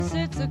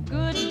a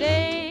good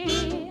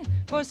day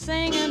for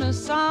singing a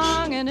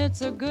song, and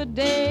it's a good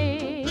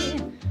day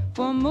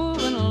for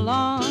moving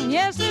along.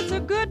 Yes, it's a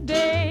good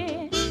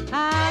day.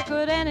 How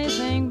could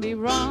anything be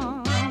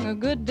wrong? A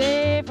good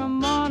day from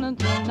morning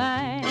till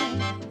night.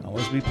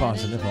 Always be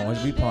positive,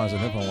 always be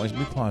positive, always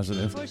be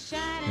positive.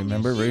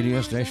 Remember,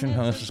 radio station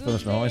host is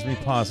supposed to always be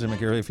positive,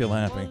 make everybody feel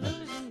happy.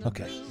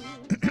 Okay.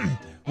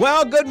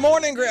 Well, good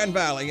morning, Grand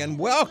Valley, and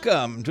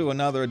welcome to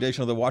another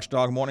edition of the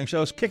Watchdog Morning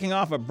Show. It's kicking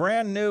off a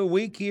brand new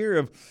week here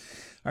of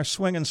our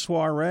swinging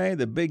soiree.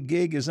 The big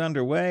gig is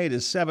underway. It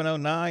is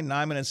 7:09,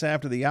 9 minutes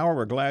after the hour.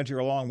 We're glad you're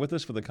along with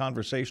us for the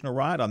conversational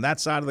ride. On that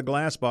side of the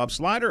glass, Bob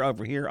Slider.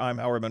 Over here, I'm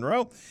Howard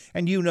Monroe,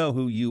 and you know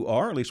who you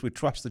are. At least we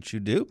trust that you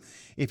do.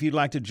 If you'd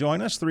like to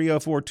join us,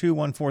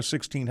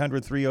 304-214-1600,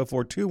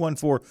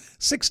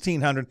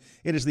 304-214-1600.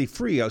 It is the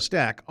Frio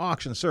Stack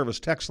Auction Service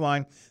text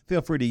line.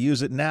 Feel free to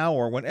use it now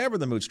or whenever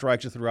the mood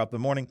strikes you throughout the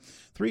morning.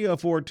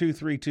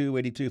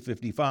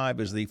 304-232-8255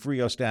 is the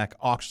Frio Stack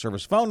Auction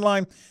Service phone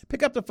line.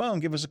 Pick up the phone,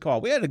 give us a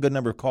call. We had a good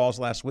number of calls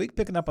last week,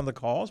 picking up on the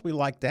calls. We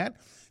like that.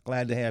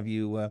 Glad to have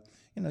you,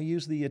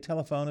 use the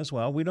telephone as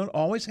well. We don't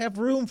always have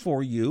room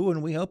for you,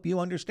 and we hope you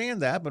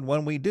understand that. But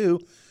when we do,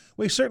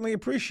 we certainly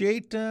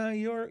appreciate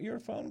your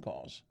phone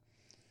calls.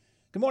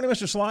 Good morning,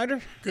 Mr. Slider.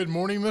 Good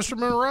morning, Mr.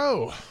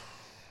 Monroe.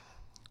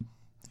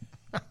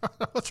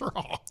 What's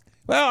wrong?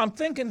 Well, I'm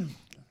thinking...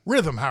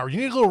 Rhythm, Howard.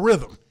 You need a little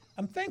rhythm.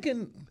 I'm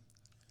thinking,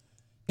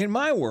 in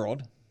my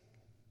world,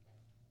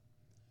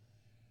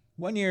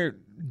 when you're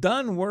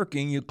done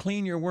working, you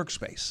clean your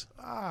workspace.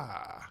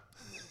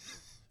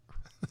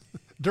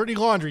 Dirty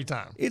laundry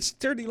time. It's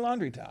dirty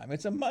laundry time.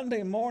 It's a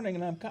Monday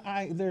morning, and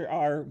there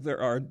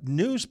are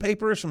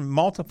newspapers from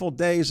multiple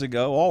days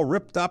ago, all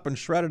ripped up and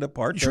shredded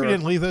apart. You sure you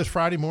didn't leave those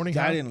Friday morning?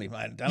 I didn't leave.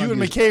 You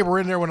and McCabe were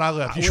in there when I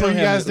left. You sure you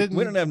guys didn't?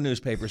 We don't have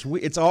newspapers.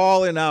 It's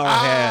all in our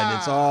head.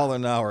 It's all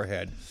in our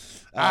head.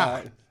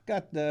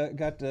 Got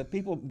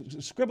people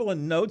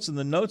scribbling notes, and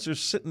the notes are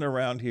sitting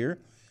around here.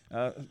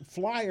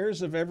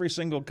 Flyers of every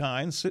single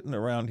kind sitting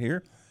around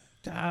here.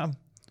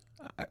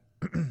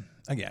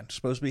 Again,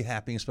 supposed to be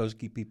happy and supposed to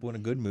keep people in a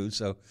good mood.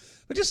 So,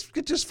 but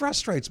it just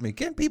frustrates me.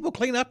 Can't people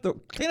clean up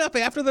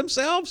after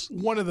themselves?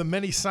 One of the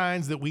many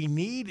signs that we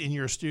need in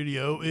your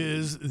studio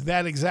is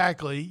that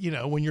exactly.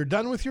 When you're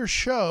done with your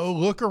show,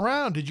 look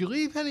around. Did you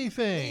leave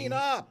anything? Clean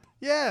up.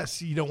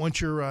 Yes, you don't want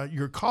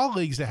your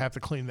colleagues to have to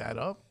clean that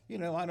up.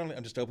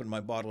 I just opened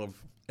my bottle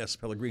of S.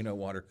 Pellegrino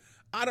water.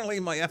 I don't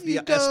leave my S.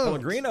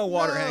 Pellegrino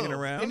water hanging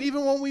around. And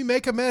even when we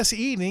make a mess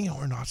eating,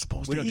 we're not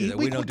supposed to eat.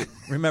 We don't do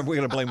that. Remember, we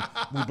blame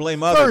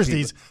other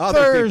Thursdays. people.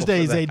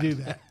 Thursdays they do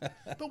that.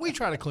 But we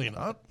try to clean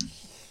up.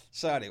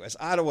 So anyways,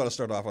 I don't want to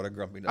start off on a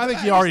grumpy note. I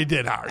think you already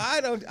did, Howard.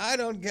 I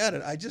don't get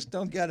it. I just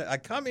don't get it. I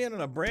come in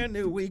on a brand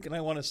new week, and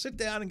I want to sit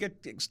down and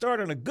get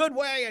started in a good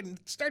way and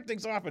start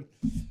things off, and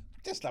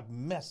just a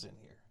mess in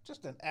here.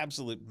 Just an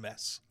absolute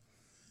mess.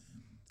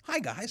 Hi,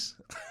 guys.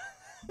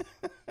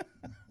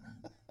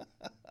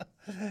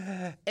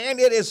 And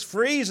it is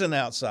freezing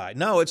outside.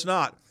 No, it's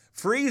not.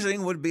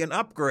 Freezing would be an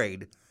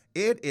upgrade.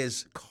 It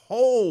is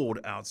cold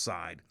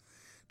outside.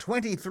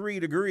 23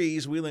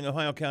 degrees, Wheeling,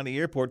 Ohio County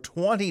Airport.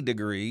 20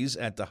 degrees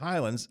at the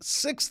Highlands.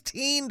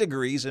 16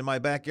 degrees in my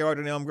backyard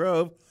in Elm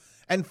Grove.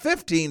 And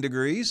 15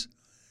 degrees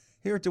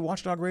here at the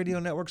Watchdog Radio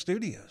Network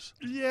studios.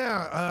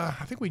 Yeah,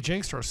 I think we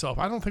jinxed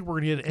ourselves. I don't think we're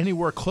going to get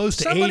anywhere close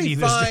to 80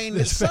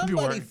 this February.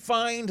 Somebody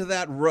find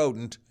that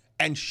rodent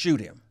and shoot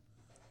him.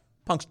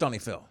 Punk's Donnie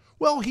Phil.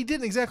 Well, he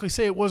didn't exactly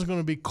say it wasn't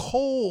going to be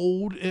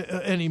cold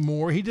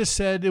anymore. He just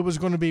said it was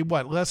going to be,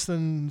 less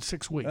than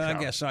 6 weeks?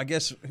 I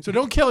guess. So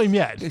don't kill him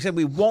yet. He said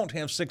we won't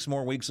have 6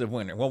 more weeks of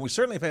winter. Well, we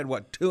certainly have had,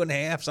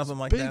 2.5, something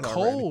like that already. Been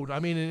cold. I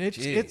mean, and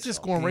it's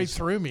just going right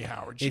through me,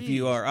 Howard. Jeez. If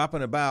you are up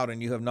and about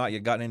and you have not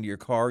yet gotten into your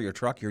car, your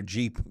truck, your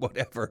Jeep,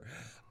 whatever,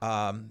 you're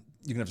going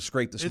to have to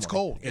scrape this morning. It's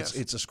cold, yes.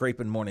 It's a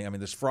scraping morning. I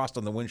mean, there's frost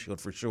on the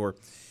windshield for sure.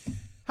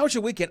 How was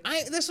your weekend?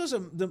 This was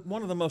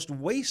one of the most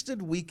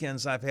wasted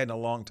weekends I've had in a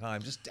long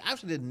time. Just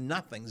absolutely did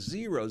nothing.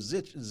 Zero,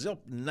 zilp,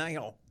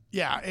 nail.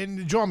 Yeah,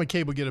 and John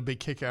McCabe will get a big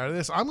kick out of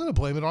this. I'm going to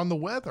blame it on the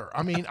weather.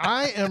 I mean,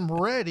 I am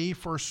ready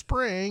for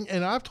spring,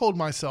 and I've told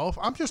myself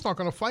I'm just not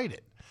going to fight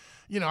it.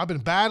 I've been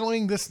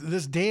battling this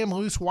damn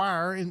loose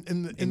wire in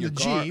the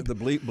car, Jeep, the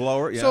bleep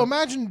blower. Yeah. So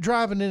imagine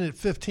driving in at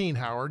 15,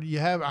 Howard.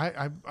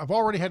 I've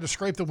already had to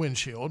scrape the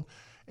windshield.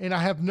 And I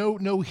have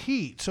no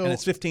heat. So and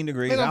it's 15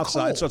 degrees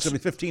outside, cold. So it's going to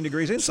be 15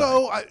 degrees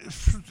inside.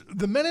 So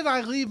the minute I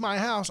leave my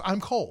house,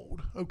 I'm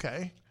cold,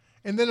 okay?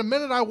 And then the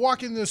minute I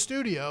walk in the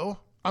studio,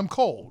 I'm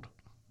cold.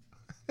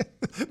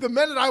 The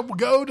minute I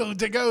go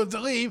to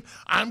leave,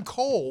 I'm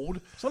cold.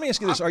 So let me ask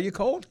you this. Are you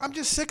cold? I'm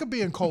just sick of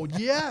being cold.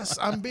 Yes,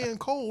 I'm being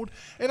cold.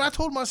 And I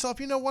told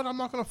myself, you know what? I'm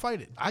not going to fight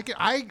it.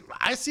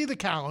 I see the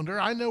calendar.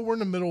 I know we're in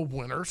the middle of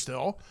winter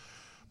still.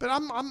 But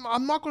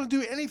I'm not going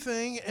to do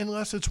anything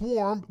unless it's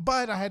warm.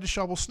 But I had to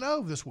shovel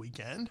snow this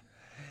weekend.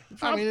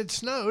 I mean, it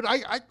snowed.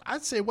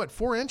 I'd say,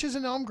 4 inches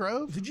in Elm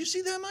Grove? Did you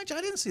see that much? I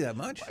didn't see that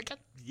much.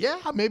 Yeah,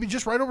 maybe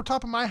just right over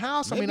top of my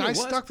house. Maybe I it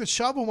was. stuck the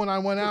shovel when I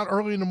went out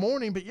early in the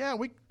morning, but yeah,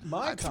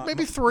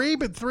 maybe 3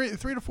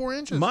 to 4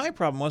 inches. My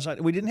problem was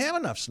we didn't have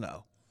enough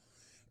snow.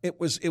 It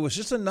was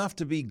just enough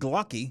to be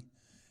glucky,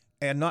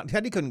 and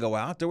Teddy couldn't go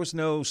out. There was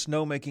no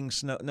snowball making.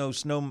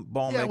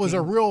 Yeah, it was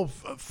a real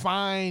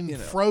fine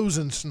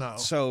frozen snow.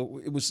 So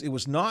it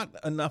was not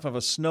enough of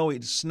a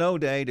snow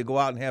day to go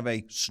out and have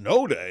a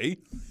snow day.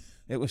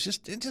 It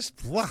just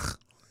ugh.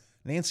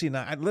 Nancy and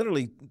I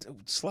literally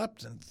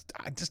slept and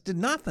I just did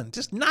nothing.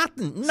 Just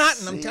nothing.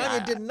 I'm telling you, I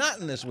did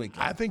nothing this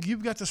weekend. I think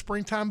you've got the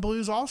springtime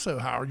blues also,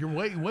 Howard. You're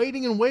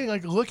waiting and waiting,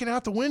 like looking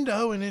out the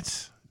window, and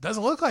it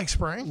doesn't look like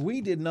spring. We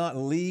did not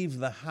leave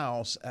the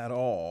house at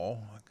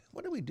all.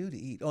 What did we do to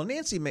eat? Oh,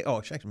 Nancy she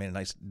actually made a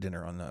nice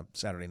dinner on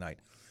Saturday night.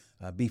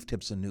 Beef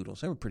tips and noodles.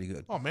 They were pretty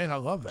good. Oh man, I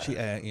love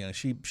that.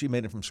 She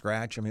made it from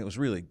scratch. It was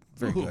really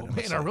very good.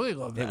 Man, I really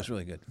love that. It was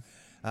really good.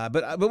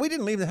 But we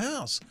didn't leave the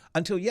house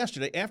until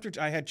yesterday. After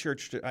I had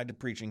I had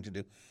preaching to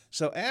do.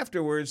 So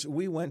afterwards,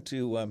 we went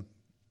to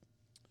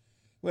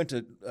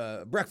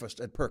breakfast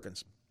at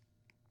Perkins,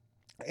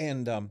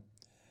 and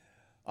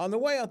on the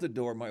way out the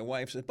door, my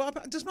wife said,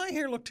 "Bob, does my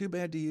hair look too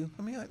bad to you?"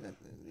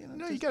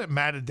 No, you got it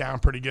matted down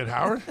pretty good,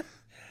 Howard.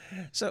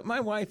 So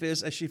my wife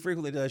is, as she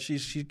frequently does,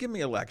 she's giving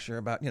me a lecture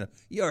about,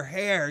 your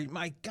hair.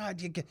 My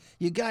God,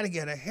 you got to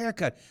get a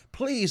haircut.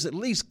 Please, at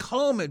least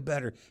comb it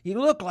better.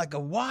 You look like a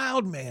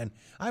wild man.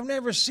 I've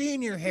never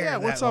seen your hair. Yeah,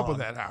 that what's long. up with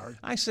that, Howard?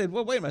 I said,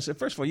 well, wait a minute. I said,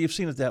 first of all, you've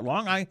seen it that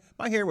long.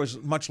 My hair was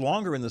much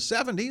longer in the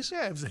 70s.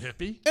 Yeah, it was a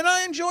hippie. And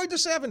I enjoyed the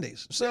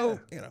 70s. So,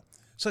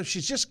 so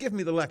she's just giving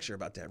me the lecture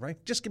about that, right?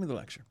 Just give me the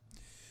lecture.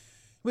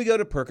 We go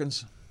to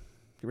Perkins,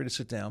 get ready to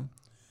sit down.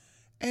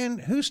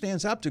 And who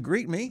stands up to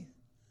greet me?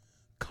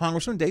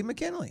 Congressman Dave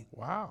McKinley.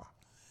 Wow.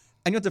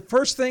 And the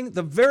first thing,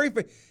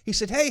 he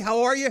said, "Hey,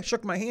 how are you?"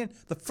 Shook my hand.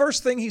 The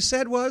first thing he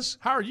said was,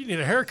 "Howard, you need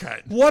a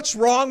haircut." "What's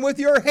wrong with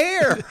your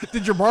hair?"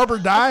 Did your barber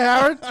die,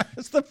 Howard?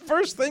 It's the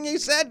first thing he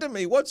said to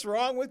me. "What's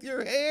wrong with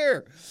your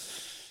hair?"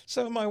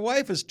 So my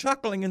wife is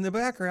chuckling in the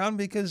background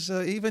because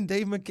even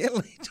Dave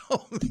McKinley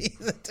told me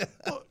that.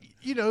 Well,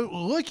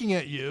 looking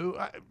at you,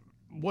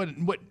 what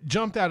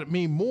jumped out at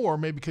me more,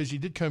 maybe because you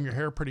did comb your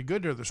hair pretty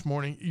good there this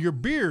morning, your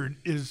beard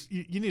is,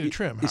 you need a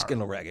trim, Howard. It's getting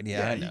a little ragged.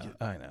 Yeah,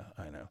 I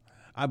know.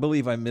 I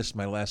believe I missed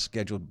my last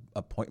scheduled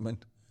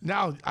appointment.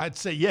 Now, I'd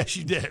say yes,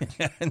 you did.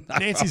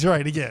 Nancy's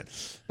right again.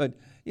 But,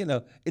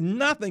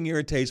 nothing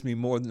irritates me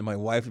more than my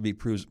wife to be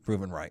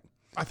proven right.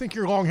 I think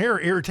your long hair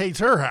irritates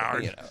her,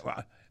 Howard.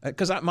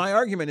 Because my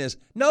argument is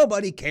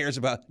nobody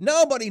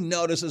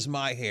notices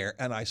my hair.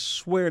 And I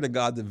swear to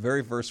God, the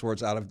very first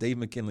words out of Dave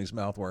McKinley's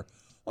mouth were,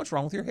 "What's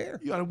wrong with your hair?"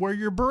 You got to wear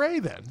your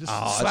beret then. Just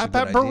slap that's a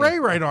that good beret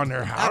idea. right on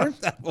there, Howard.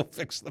 That will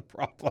fix the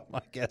problem,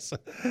 I guess.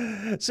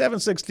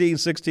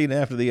 7:16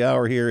 after the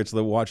hour here. It's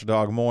the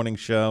Watchdog Morning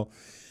Show.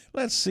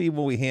 Let's see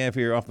what we have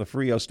here off the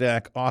Frio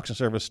Stack Auction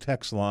Service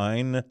text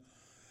line.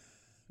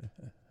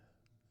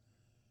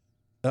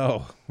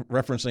 Oh,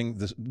 referencing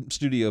the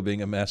studio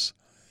being a mess.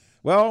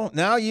 Well,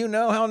 now you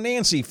know how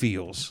Nancy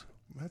feels.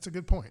 That's a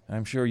good point.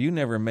 I'm sure you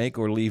never make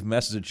or leave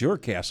messes at your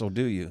castle,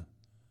 do you?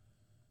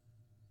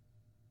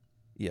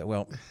 Yeah,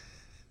 well, all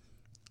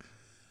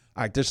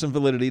right, there's some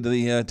validity to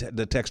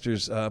the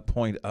texter's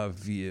point of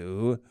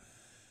view.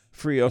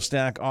 Frio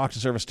Stack Auction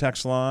Service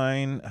text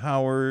line.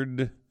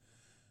 Howard,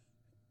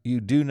 you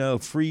do know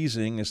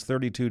freezing is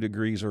 32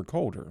 degrees or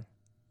colder.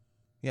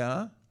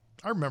 Yeah?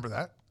 I remember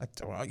that.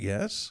 Well,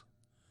 yes.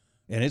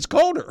 And it's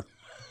colder.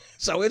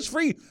 So it's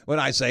free. When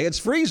I say it's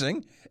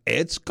freezing,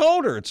 it's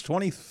colder. It's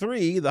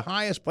 23. The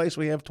highest place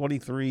we have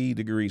 23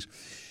 degrees.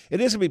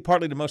 It is going to be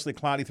partly to mostly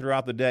cloudy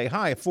throughout the day.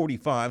 High of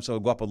 45, so it'll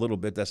go up a little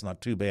bit. That's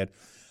not too bad.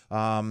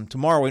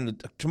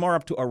 Tomorrow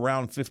up to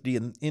around 50,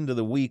 and into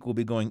the week we'll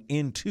be going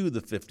into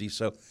the 50s.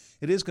 So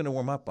it is going to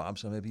warm up, Bob.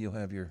 So maybe you'll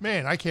have your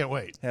I can't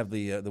wait. Have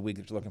the week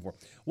that you're looking for.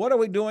 What are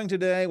we doing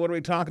today? What are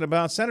we talking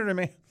about? Senator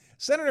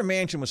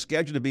Manchin was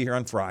scheduled to be here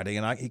on Friday,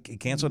 and he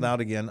canceled out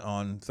again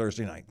on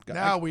Thursday night.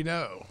 Now we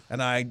know.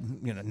 And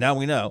now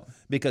we know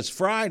because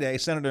Friday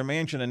Senator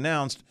Manchin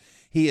announced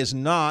he is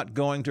not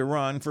going to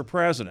run for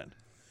president.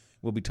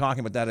 We'll be talking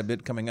about that a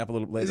bit coming up a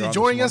little later. Is he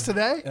joining us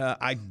today?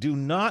 I do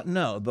not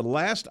know. The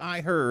last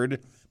I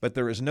heard, but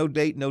there is no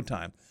date, no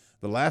time.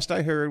 The last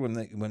I heard when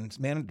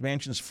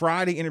Manchin's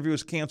Friday interview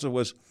was canceled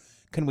was,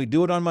 can we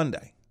do it on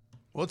Monday?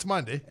 Well, it's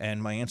Monday.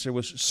 And my answer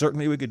was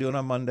certainly we could do it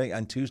on Monday.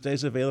 And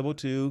Tuesday's available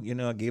too.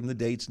 I gave him the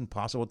dates and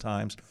possible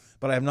times.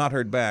 But I have not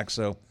heard back,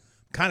 so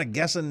kind of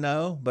guessing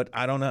no, but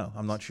I don't know.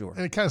 I'm not sure.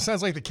 And it kind of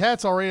sounds like the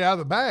cat's already out of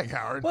the bag,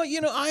 Howard. Well,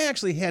 I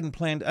actually hadn't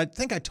planned. I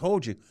think I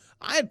told you.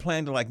 I had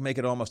planned to make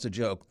it almost a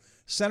joke.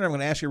 Senator, I'm going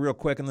to ask you real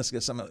quick, and let's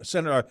get some.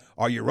 Senator,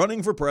 are you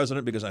running for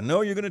president? Because I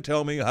know you're going to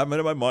tell me I haven't made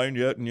up my mind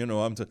yet, and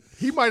I'm to.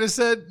 He might have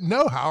said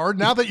no, Howard.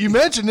 Now that you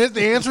mention it,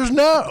 the answer is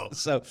no.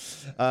 So,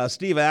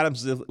 Steve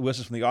Adams is with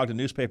us from the Ogden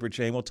newspaper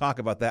chain. We'll talk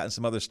about that and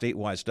some other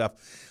statewide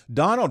stuff.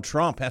 Donald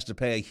Trump has to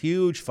pay a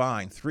huge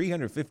fine,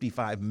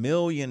 $355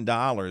 million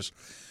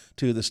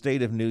to the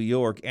state of New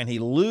York, and he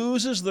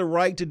loses the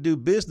right to do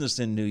business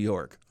in New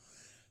York.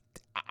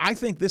 I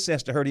think this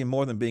has to hurt him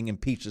more than being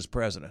impeached as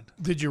president.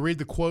 Did you read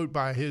the quote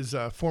by his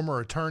former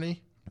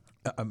attorney?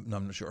 I'm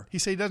not sure. He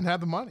said he doesn't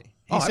have the money.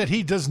 He said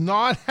he does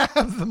not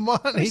have the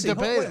money to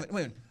pay it.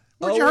 Wait.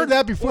 Where'd you heard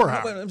that before,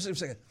 Wait a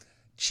second.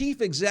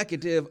 Chief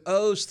executive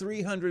owes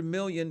 $300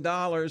 million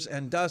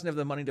and doesn't have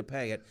the money to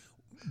pay it.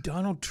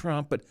 Donald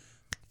Trump, but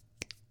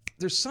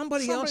there's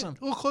somebody else. A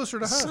little closer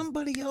to home.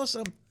 Somebody else.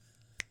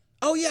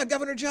 Oh, yeah,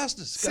 Governor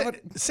Justice.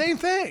 Same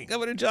thing.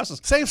 Governor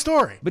Justice. Same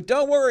story. But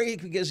don't worry,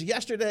 because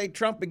yesterday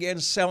Trump began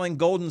selling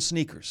golden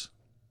sneakers.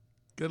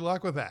 Good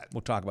luck with that.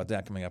 We'll talk about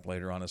that coming up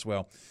later on as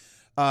well.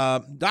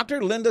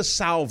 Dr. Linda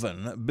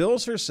Salvin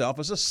bills herself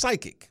as a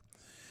psychic.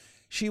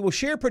 She will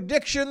share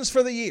predictions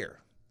for the year.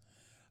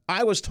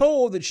 I was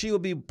told that she will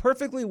be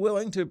perfectly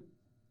willing to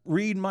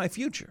read my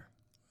future.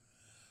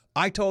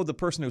 I told the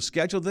person who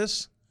scheduled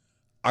this,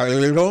 I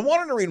really don't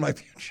want her to read my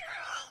future.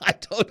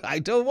 I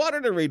don't want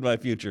her to read my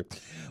future.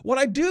 What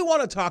I do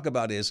want to talk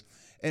about is,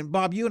 and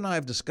Bob, you and I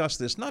have discussed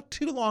this not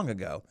too long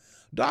ago,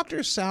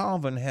 Dr.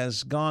 Salvin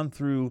has gone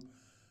through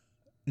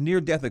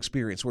near-death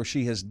experience where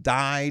she has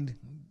died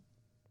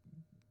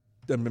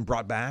and been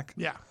brought back.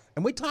 Yeah.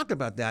 And we talked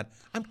about that.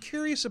 I'm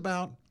curious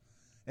about,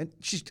 and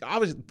she's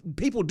obviously,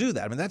 people do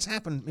that. I mean, that's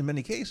happened in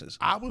many cases.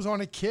 I was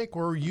on a kick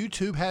where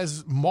YouTube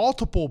has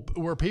multiple,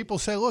 where people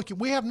say, look,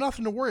 we have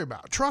nothing to worry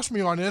about. Trust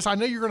me on this. I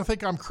know you're going to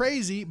think I'm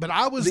crazy, but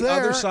I was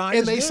there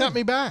and they sent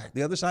me back.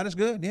 The other side is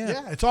good, yeah.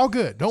 Yeah, it's all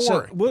good. Don't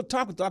worry. We'll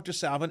talk with Dr.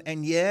 Salvin,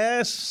 and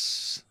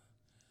yes,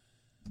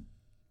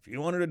 if you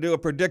wanted to do a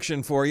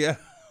prediction for you,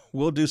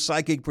 we'll do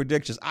psychic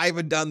predictions. I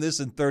haven't done this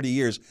in 30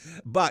 years,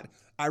 but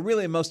I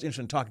really am most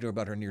interested in talking to her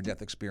about her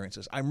near-death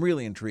experiences. I'm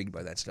really intrigued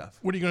by that stuff.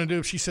 What are you going to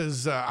do if she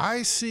says,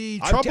 I see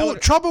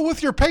trouble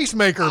with your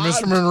pacemaker,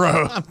 Mr.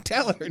 Monroe? I'm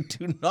telling her,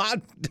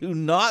 do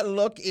not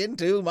look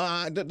into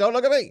don't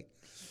look at me.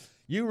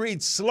 You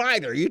read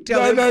Slider. You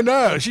tell her.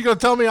 No. She's going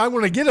to tell me I'm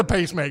going to get a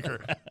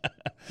pacemaker.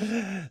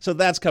 So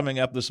that's coming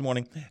up this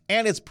morning.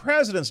 And it's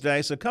President's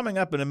Day, so coming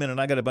up in a minute,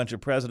 I got a bunch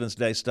of President's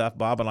Day stuff.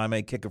 Bob and I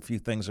may kick a few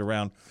things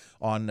around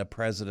on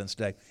President's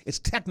Day. It's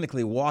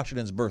technically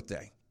Washington's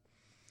birthday.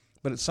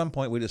 But at some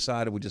point, we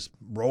decided we'd just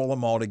roll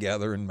them all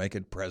together and make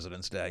it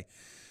President's Day.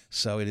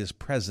 So it is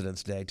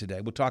President's Day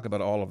today. We'll talk about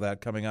all of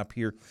that coming up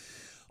here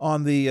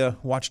on the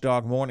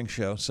Watchdog Morning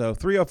Show. So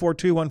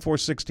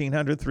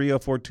 304-214-1600,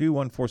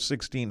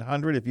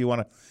 304-214-1600 if you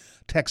want to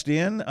text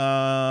in.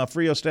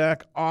 Frio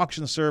Stack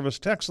Auction Service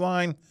text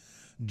line.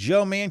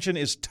 Joe Manchin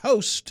is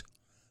toast.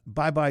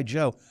 Bye-bye,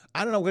 Joe.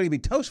 I don't know what he'd be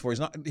toast for.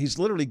 He's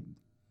literally...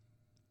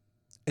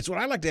 It's what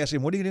I like to ask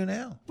him, what do you do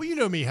now? Well, you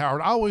know me,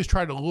 Howard. I always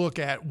try to look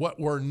at what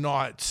we're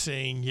not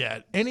seeing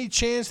yet. Any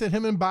chance that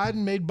him and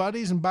Biden made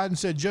buddies and Biden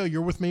said, Joe,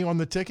 you're with me on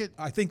the ticket?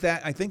 I think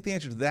the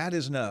answer to that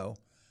is no.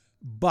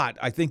 But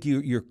I think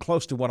you're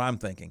close to what I'm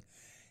thinking.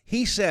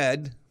 He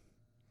said,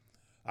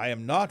 I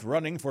am not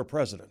running for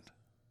president.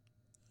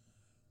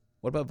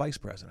 What about vice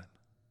president?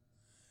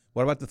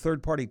 What about the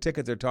third-party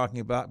ticket they're talking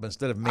about? But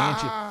instead of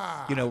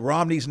Manchin,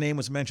 Romney's name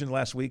was mentioned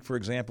last week, for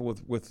example,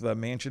 with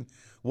Manchin.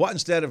 What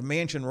instead of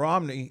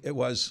Manchin-Romney, it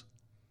was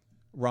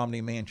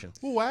Romney-Manchin.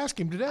 We'll ask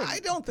him today. I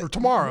don't think. Or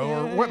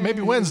tomorrow, or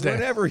maybe Wednesday.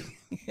 Whatever,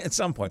 at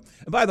some point.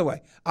 And by the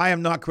way, I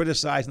am not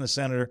criticizing the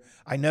senator.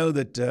 I know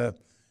that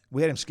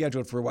we had him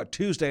scheduled for,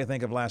 Tuesday, I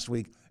think, of last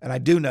week. And I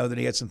do know that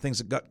he had some things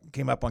that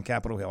came up on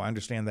Capitol Hill. I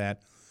understand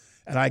that.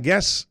 And I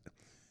guess...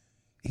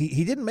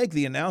 He didn't make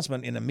the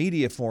announcement in a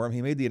media forum.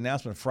 He made the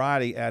announcement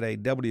Friday at a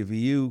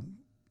WVU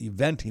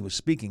event he was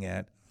speaking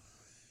at.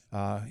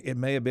 It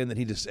may have been that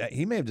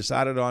he may have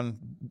decided on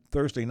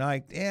Thursday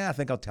night, I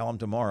think I'll tell him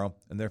tomorrow,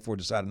 and therefore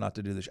decided not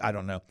to do this. I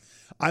don't know.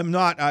 I'm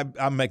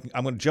going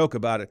to joke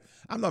about it.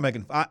 I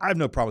have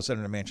no problem with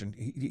Senator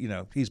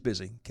Manchin. He's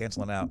busy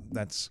canceling out.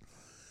 That's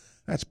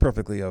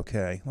perfectly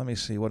okay. Let me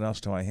see. What else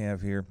do I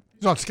have here?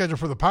 He's not scheduled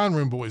for the Pine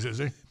Room Boys, is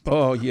he?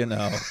 Oh,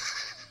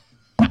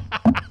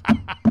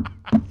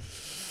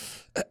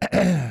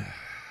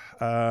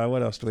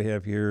 what else do we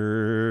have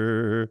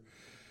here?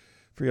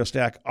 Frio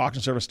Stack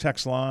Auction Service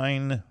text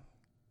line.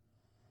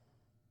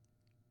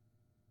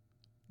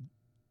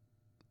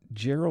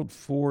 Gerald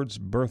Ford's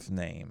birth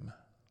name.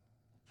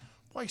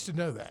 I used to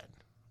know that.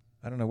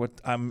 I don't know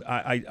what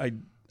I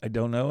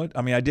don't know it.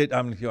 I mean, I did.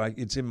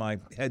 It's in my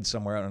head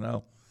somewhere. I don't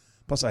know.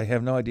 Plus, I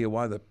have no idea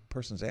why the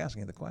person's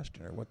asking the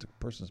question or what the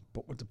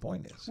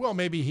point is. Well,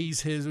 maybe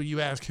you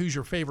ask who's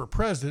your favorite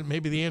president.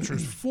 Maybe the answer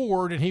is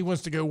Ford, and he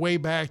wants to go way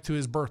back to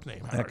his birth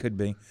name. That could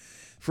be.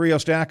 Frio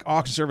Stack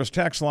Auction Service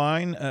text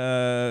line.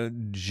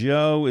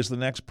 Joe is the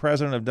next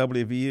president of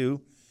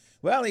WVU.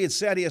 Well, he had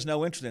said he has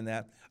no interest in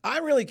that. I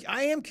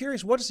am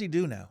curious. What does he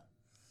do now?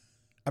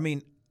 I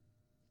mean,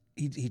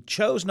 he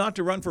chose not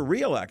to run for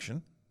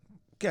re-election.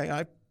 Okay,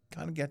 I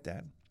kind of get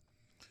that.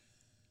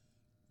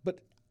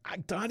 I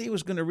thought he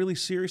was going to really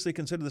seriously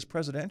consider this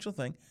presidential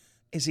thing.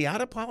 Is he out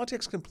of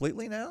politics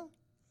completely now?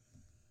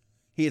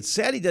 He had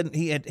said he didn't.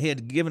 He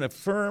had given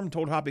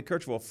told Hoppy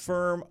Kirchhoff a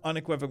firm,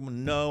 unequivocal,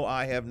 no,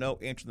 I have no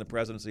interest in the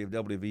presidency of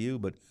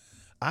WVU. But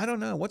I don't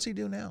know. What's he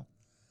do now?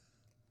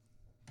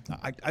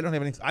 I don't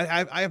have any.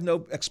 I have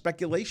no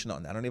speculation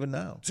on that. I don't even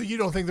know. So you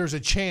don't think there's a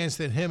chance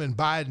that him and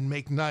Biden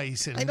make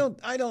nice? And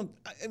I don't.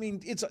 I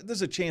mean,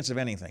 there's a chance of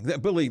anything.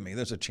 Believe me,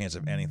 there's a chance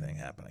of anything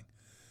happening,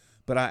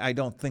 but I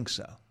don't think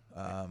so.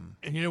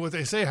 And you know what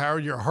they say,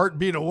 Howard? Your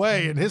heartbeat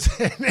away in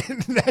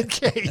that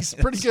case,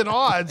 pretty good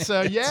odds.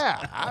 So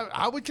yeah,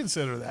 I would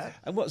consider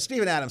that. Well,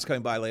 Stephen Adams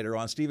coming by later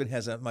on. Stephen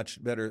has a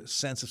much better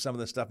sense of some of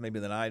this stuff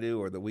maybe than I do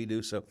or that we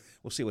do. So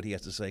we'll see what he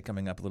has to say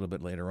coming up a little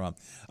bit later on.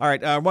 All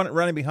right,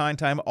 running behind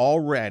time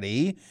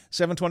already.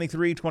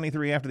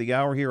 7:23 after the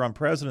hour here on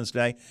President's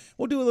Day.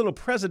 We'll do a little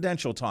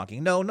presidential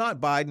talking. No, not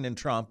Biden and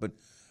Trump, but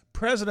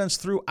presidents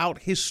throughout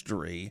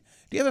history.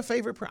 Do you have a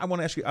favorite? I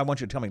want you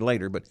to tell me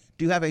later, but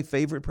do you have a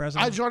favorite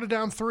president? I jotted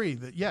down 3.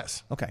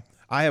 Yes. Okay.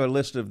 I have a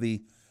list of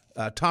the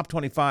top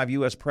 25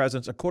 U.S.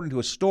 presidents according to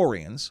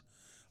historians,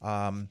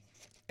 and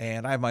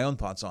I have my own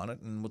thoughts on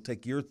it, and we'll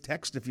take your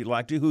text if you'd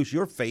like to. Who's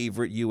your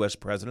favorite U.S.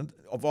 president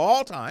of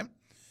all time?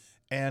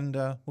 And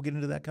we'll get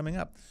into that coming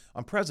up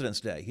on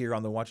President's Day here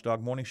on the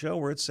Watchdog Morning Show.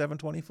 We're at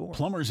 7:24.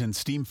 Plumbers and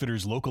Steam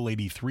Fitters Local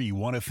 83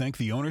 want to thank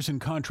the owners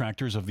and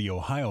contractors of the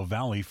Ohio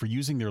Valley for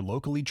using their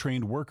locally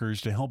trained workers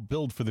to help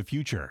build for the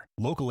future.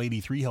 Local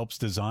 83 helps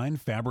design,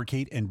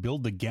 fabricate, and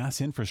build the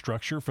gas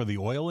infrastructure for the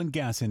oil and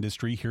gas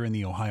industry here in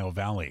the Ohio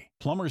Valley.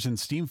 Plumbers and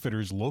Steam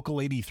Fitters Local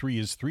 83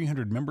 is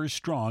 300 members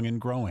strong and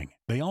growing.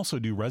 They also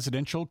do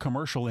residential,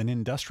 commercial, and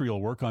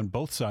industrial work on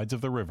both sides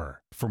of the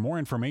river. For more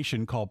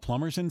information, call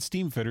Plumbers and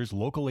Steam Fitters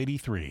Local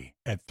 83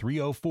 at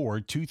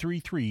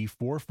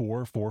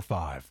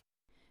 304-233-4445.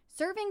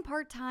 Serving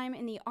part-time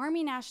in the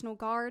Army National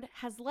Guard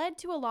has led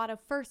to a lot of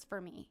firsts for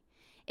me.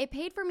 It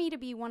paid for me to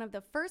be one of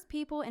the first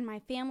people in my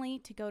family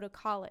to go to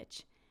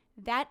college.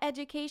 That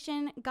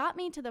education got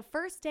me to the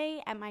first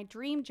day at my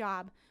dream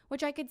job,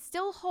 which I could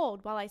still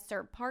hold while I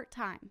served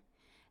part-time.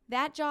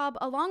 That job,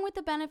 along with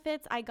the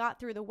benefits I got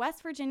through the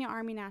West Virginia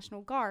Army National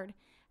Guard,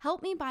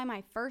 helped me buy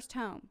my first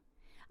home.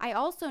 I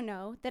also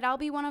know that I'll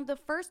be one of the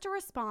first to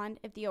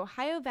respond if the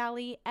Ohio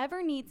Valley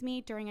ever needs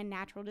me during a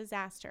natural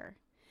disaster.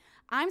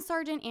 I'm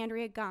Sergeant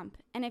Andrea Gump,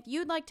 and if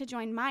you'd like to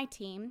join my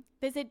team,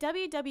 visit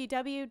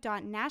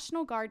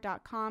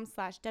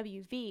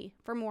www.nationalguard.com/WV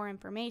for more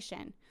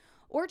information,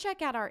 or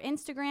check out our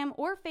Instagram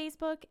or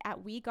Facebook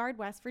at We Guard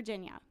West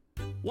Virginia.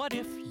 What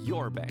if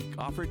your bank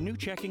offered new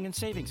checking and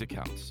savings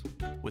accounts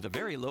with a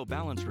very low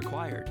balance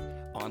required,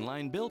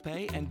 online bill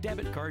pay, and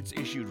debit cards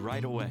issued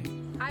right away?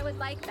 I would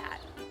like that.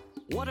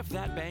 What if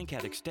that bank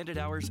had extended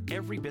hours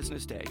every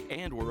business day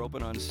and were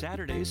open on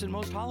Saturdays and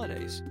most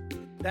holidays?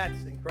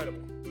 That's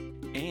incredible.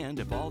 And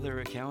if all their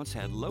accounts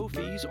had low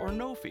fees or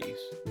no fees?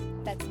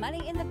 That's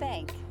money in the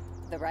bank,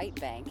 the right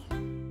bank.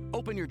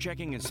 Open your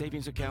checking and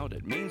savings account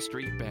at Main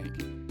Street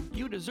Bank.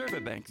 You deserve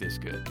a bank this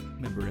good.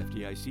 Member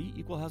FDIC,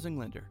 Equal Housing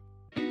Lender.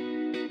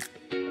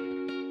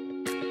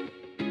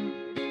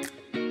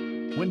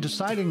 When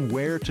deciding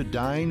where to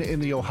dine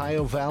in the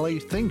Ohio Valley,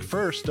 think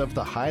first of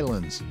the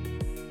Highlands.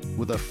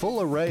 With a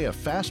full array of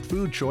fast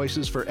food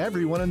choices for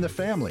everyone in the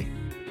family.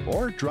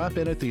 Or drop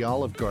in at the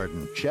Olive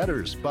Garden,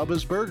 Cheddar's,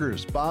 Bubba's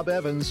Burgers, Bob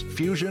Evans,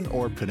 Fusion,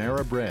 or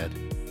Panera Bread.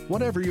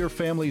 Whatever your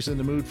family's in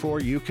the mood for,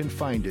 you can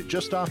find it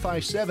just off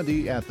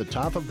I-70 at the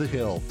top of the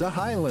hill. The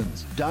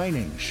Highlands.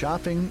 Dining,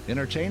 shopping,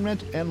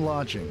 entertainment, and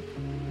lodging.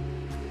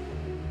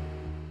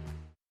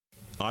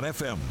 On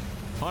FM,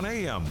 on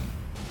AM,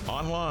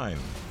 online,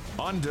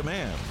 on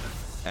demand,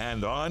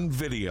 and on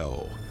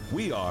video.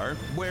 We are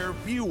where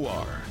you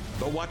are.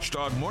 The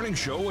Watchdog Morning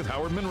Show with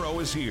Howard Monroe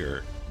is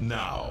here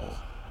now.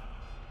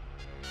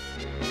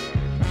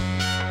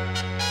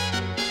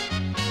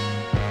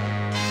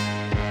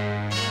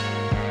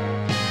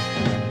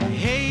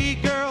 Hey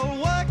girl,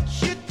 what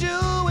you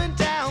doing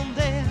down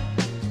there?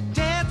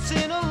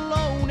 Dancing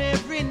alone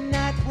every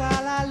night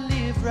while I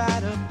live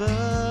right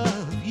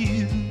above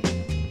you.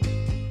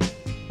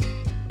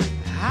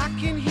 I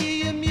can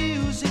hear your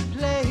music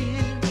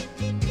playing.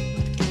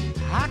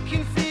 I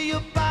can feel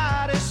your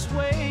body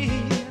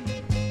swaying.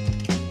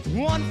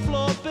 One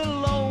floor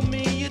below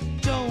me, you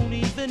don't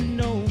even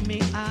know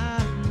me.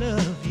 I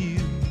love you.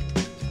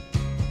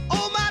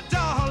 Oh my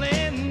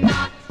darling,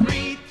 knock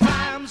 3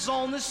 times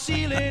on the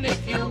ceiling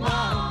if you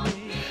want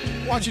me.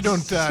 Watch you don't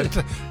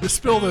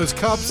spill those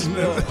cups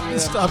and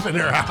stuff in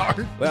there,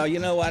 Howard. Well, you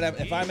know what?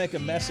 If I make a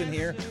mess in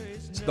here,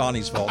 it's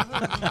Donnie's fault.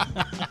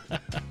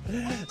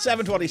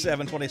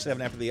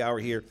 7:27 after the hour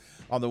here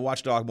on the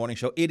Watchdog Morning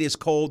Show. It is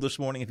cold this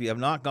morning. If you have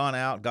not gotten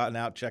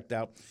out, checked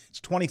out,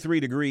 it's 23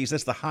 degrees.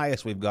 That's the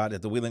highest we've got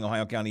at the Wheeling,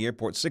 Ohio County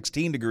Airport.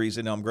 16 degrees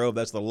in Elm Grove.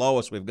 That's the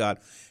lowest we've got,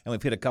 and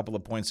we've hit a couple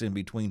of points in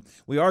between.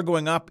 We are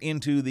going up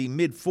into the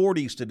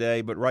mid-40s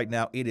today, but right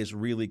now it is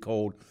really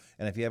cold,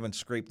 and if you haven't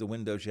scraped the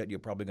windows yet, you're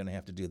probably going to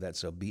have to do that,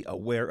 so be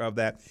aware of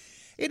that.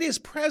 It is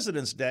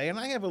President's Day, and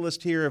I have a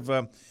list here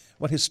of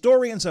what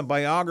historians and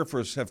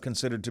biographers have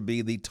considered to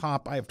be the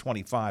top, I have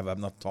 25,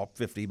 I'm not top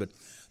 50, but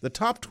the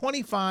top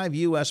 25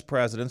 U.S.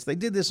 presidents. They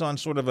did this on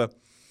sort of a,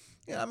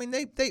 I don't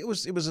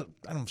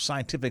know if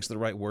scientific's the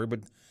right word, but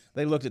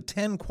they looked at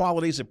 10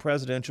 qualities of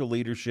presidential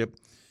leadership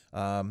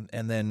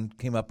and then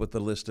came up with the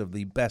list of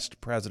the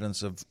best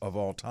presidents of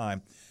all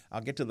time. I'll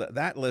get to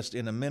that list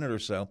in a minute or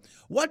so.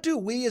 What do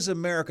we as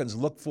Americans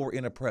look for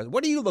in a president?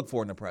 What do you look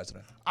for in a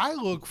president? I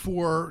look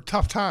for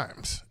tough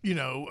times.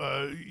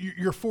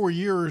 Your 4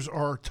 years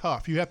are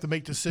tough. You have to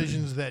make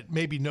decisions that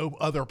maybe no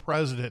other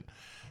president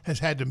has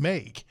had to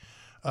make.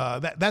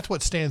 That's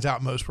what stands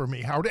out most for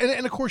me, Howard.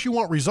 And of course, you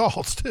want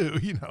results too.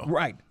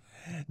 Right.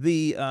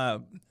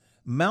 The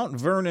Mount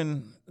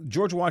Vernon,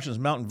 George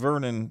Washington's Mount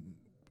Vernon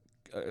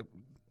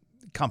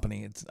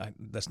company.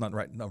 That's not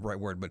the right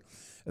word, but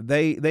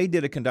they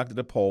conducted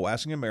a poll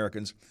asking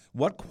Americans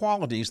what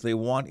qualities they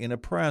want in a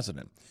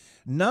president.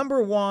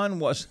 Number one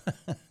was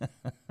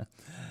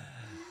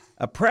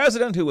a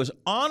president who is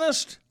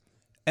honest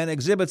and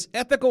exhibits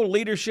ethical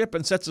leadership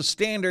and sets a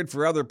standard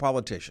for other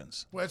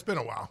politicians. Well, it's been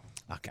a while.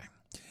 Okay.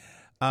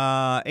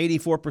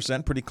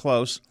 84%, pretty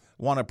close,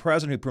 want a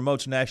president who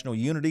promotes national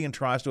unity and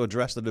tries to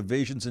address the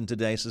divisions in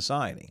today's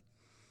society.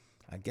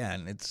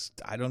 Again,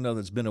 I don't know that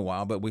it's been a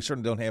while, but we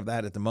certainly don't have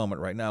that at the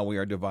moment. Right now, we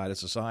are a divided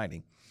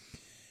society.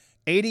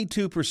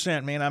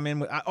 82%,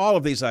 man, all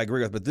of these I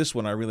agree with, but this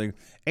one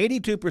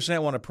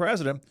 82% want a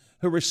president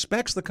who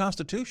respects the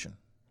Constitution.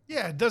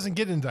 Yeah, it doesn't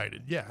get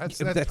indicted. Yeah, that's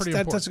pretty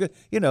important. That's good.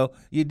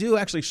 You do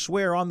actually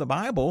swear on the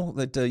Bible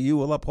that you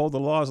will uphold the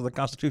laws of the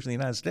Constitution of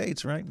the United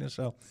States, right?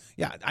 So,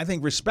 yeah, I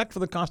think respect for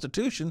the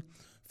Constitution,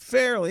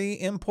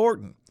 fairly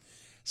important.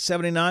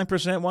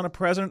 79% want a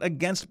president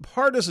against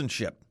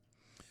partisanship,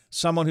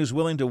 someone who's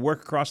willing to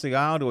work across the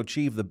aisle to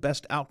achieve the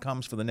best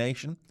outcomes for the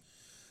nation.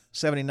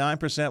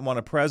 79% want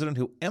a president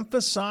who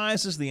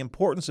emphasizes the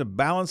importance of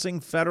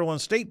balancing federal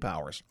and state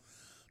powers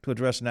to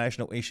address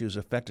national issues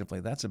effectively.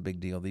 That's a big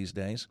deal these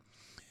days.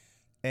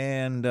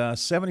 And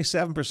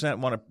 77%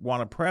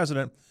 want a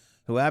president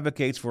who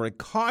advocates for a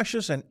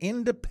cautious and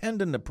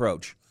independent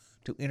approach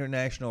to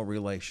international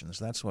relations.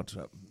 That's what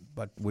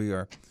we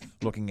are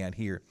looking at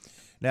here.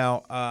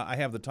 Now, I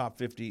have the top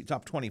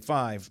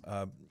 25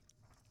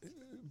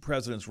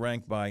 presidents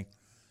ranked by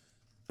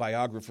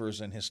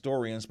biographers and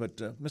historians, but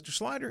Mr.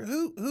 Slider,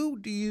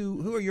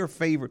 who are your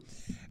favorite?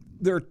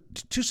 There are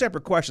two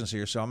separate questions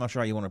here, so I'm not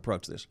sure how you want to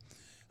approach this.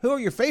 Who are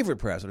your favorite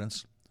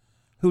presidents?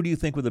 Who do you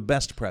think were the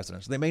best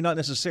presidents? They may not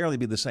necessarily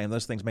be the same.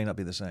 Those things may not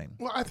be the same.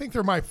 Well, I think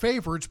they're my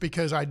favorites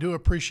because I do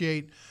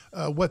appreciate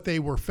what they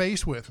were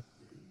faced with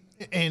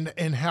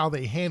and how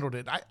they handled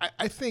it.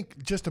 I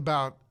think just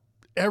about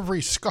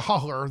every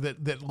scholar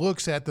that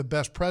looks at the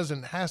best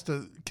president has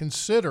to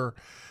consider,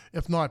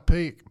 if not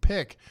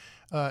pick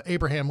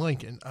Abraham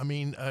Lincoln. I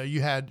mean,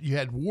 you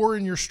had war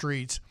in your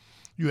streets.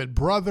 You had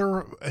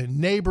brother and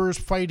neighbors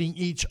fighting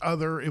each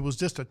other. It was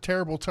just a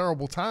terrible,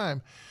 terrible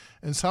time.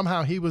 And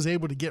somehow he was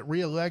able to get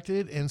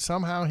reelected, and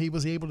somehow he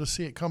was able to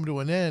see it come to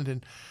an end.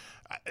 And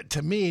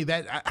to me,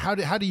 how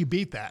do you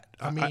beat that?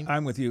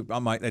 I'm with you.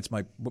 It's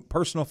my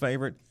personal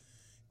favorite.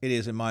 It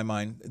is, in my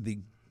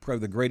mind,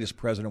 probably the greatest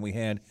president we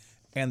had.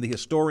 And the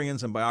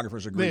historians and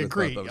biographers agree. They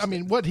agree. Those I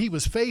mean, what he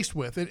was faced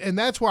with, and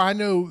that's why I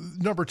know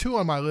number 2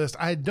 on my list.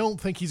 I don't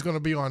think he's going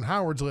to be on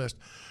Howard's list,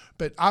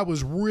 but I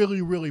was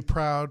really, really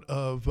proud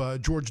of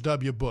George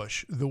W.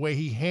 Bush, the way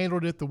he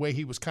handled it, the way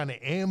he was kind of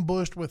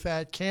ambushed with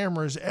that,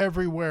 cameras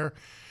everywhere,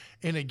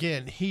 and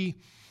again,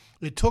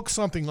 it took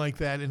something like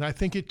that, and I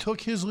think it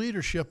took his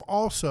leadership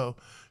also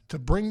to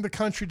bring the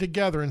country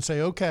together and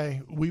say,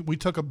 okay, we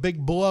took a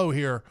big blow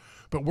here,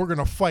 but we're going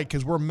to fight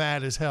because we're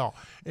mad as hell.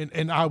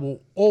 And I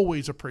will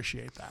always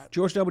appreciate that.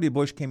 George W.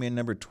 Bush came in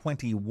number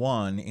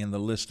 21 in the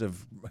list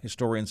of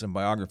historians and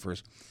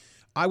biographers.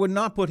 I would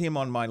not put him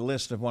on my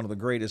list of one of the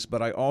greatest,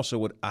 but I also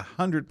would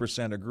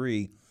 100%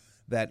 agree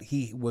that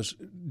he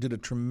did a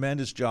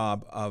tremendous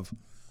job of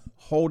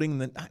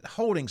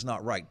holding's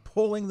not right,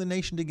 pulling the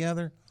nation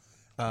together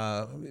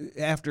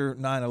after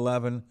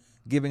 9/11,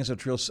 giving us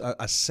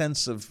a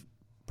sense of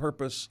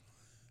purpose,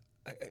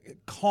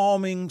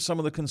 calming some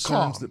of the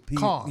concerns that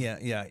people,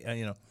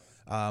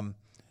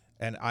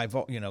 and I've,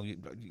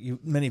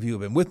 many of you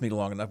have been with me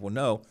long enough will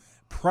know,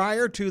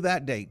 prior to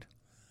that date,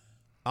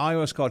 I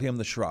always called him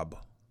the Shrub,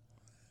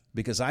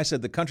 because I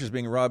said the country's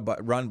being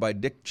run by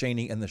Dick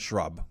Cheney and the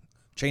Shrub.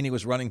 Cheney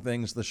was running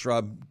things, the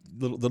Shrub,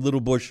 the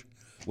little Bush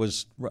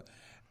was,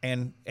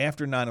 and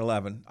after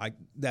 9/11,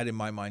 that in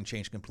my mind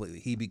changed completely.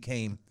 He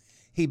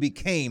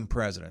became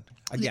president.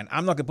 Again,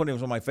 I'm not going to put him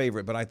as one of my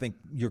favorite, but I think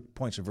your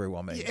points are very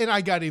well made. And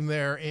I got him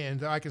there,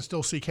 and I can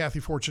still see Kathy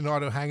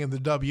Fortunato hanging the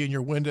W in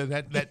your window.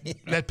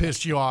 That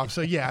pissed you off.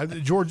 So, yeah,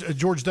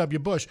 George W.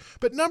 Bush.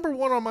 But number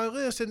 1 on my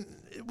list, and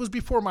it was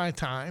before my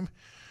time,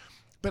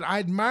 but I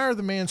admire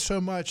the man so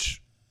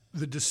much,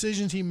 the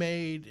decisions he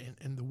made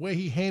and the way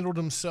he handled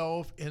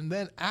himself. And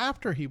then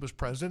after he was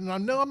president, and I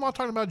know I'm not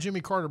talking about Jimmy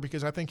Carter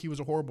because I think he was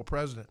a horrible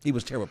president. He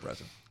was a terrible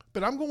president.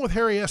 But I'm going with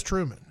Harry S.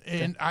 Truman,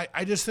 and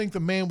I just think the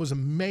man was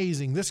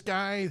amazing. This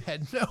guy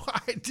had no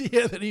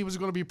idea that he was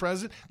going to be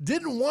president,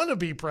 didn't want to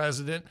be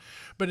president,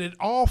 but it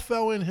all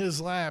fell in his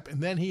lap, and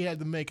then he had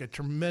to make a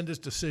tremendous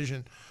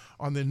decision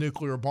on the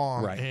nuclear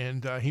bomb, Right.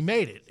 and he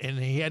made it, and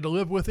he had to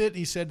live with it.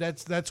 He said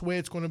that's the way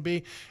it's going to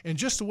be, and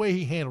just the way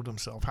he handled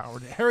himself,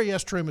 Howard. Harry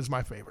S. Truman is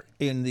my favorite.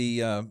 In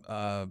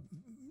the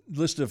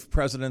list of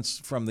presidents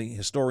from the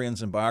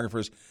historians and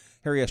biographers,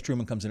 Harry S.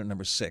 Truman comes in at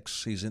number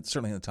 6. He's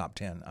certainly in the top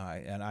 10,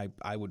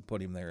 I would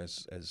put him there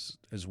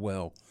as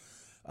well.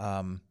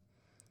 In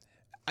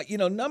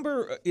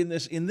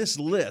this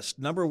list,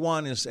 number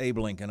 1 is Abe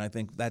Lincoln. I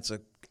think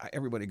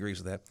everybody agrees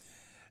with that.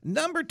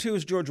 Number 2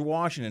 is George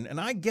Washington,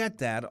 and I get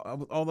that.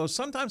 Although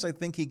sometimes I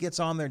think he gets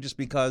on there just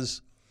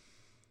because,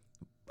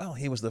 well,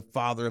 he was the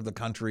father of the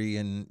country,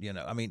 and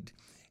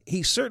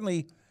he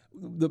certainly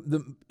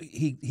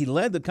he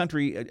led the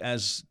country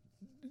as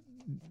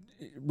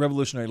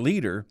revolutionary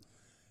leader.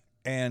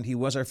 And he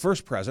was our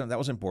first president. That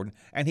was important.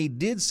 And he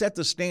did set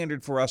the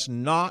standard for us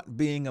not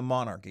being a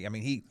monarchy. I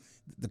mean,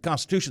 the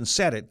Constitution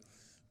said it,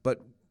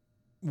 but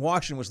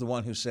Washington was the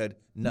one who said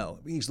no.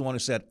 He's the one who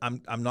said,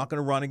 I'm not going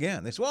to run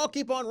again. They said, well, I'll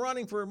keep on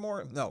running for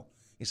more. No.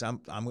 He said,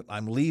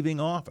 I'm leaving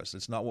office.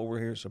 It's not what we're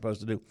here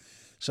supposed to do.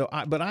 So,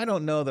 but I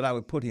don't know that I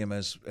would put him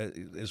as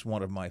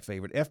one of my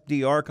favorite.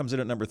 FDR comes in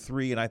at number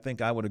 3, and I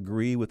think I would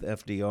agree with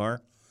FDR.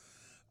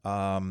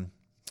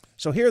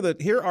 So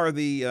here are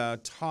the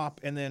top,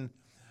 and then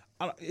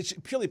it's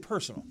purely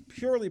personal,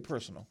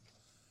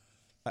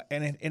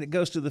 and it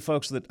goes to the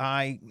folks that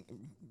I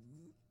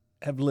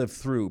have lived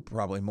through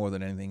probably more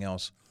than anything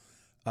else.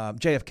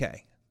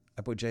 JFK,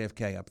 I put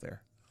JFK up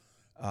there,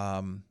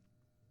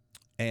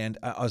 and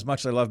as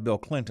much as I love Bill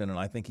Clinton, and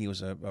I think he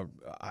was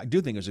I do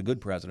think he was a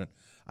good president,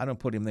 I don't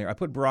put him there. I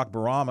put Barack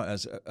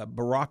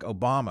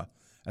Obama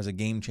as a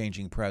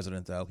game-changing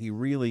president, though. He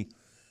really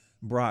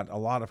brought a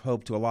lot of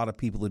hope to a lot of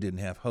people who didn't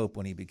have hope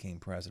when he became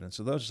president.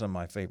 So those are some of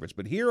my favorites.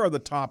 But here are the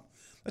top.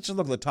 Let's just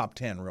look at the top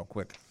 10 real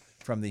quick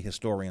from the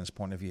historian's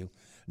point of view.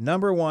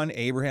 Number 1,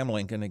 Abraham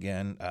Lincoln.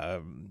 Again,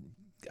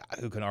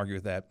 who can argue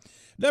with that?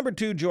 Number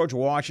 2, George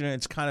Washington.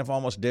 It's kind of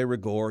almost de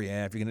rigueur.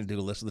 Yeah, if you're going to do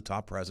a list of the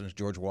top presidents,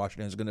 George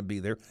Washington is going to be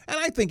there. And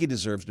I think he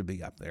deserves to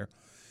be up there.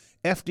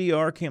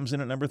 FDR comes in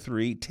at number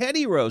 3.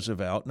 Teddy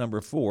Roosevelt, number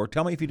 4.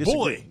 Tell me if you disagree.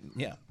 Boy.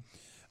 Yeah.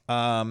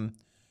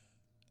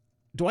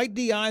 Dwight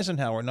D.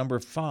 Eisenhower, number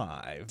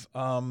 5.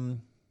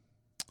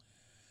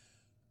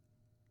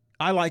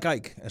 I like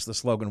Ike, as the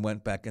slogan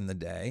went back in the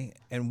day.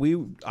 And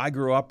I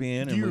grew up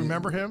in. Do you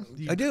remember him?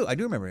 I do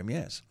remember him,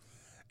 yes.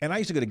 And I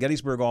used to go to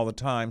Gettysburg all the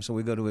time, so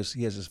we go to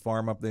he has his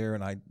farm up there,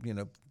 and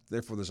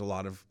therefore there's a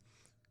lot of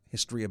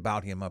history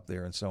about him up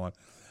there and so on.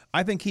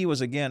 I think he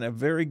was, again, a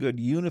very good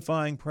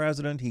unifying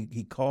president.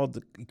 He kind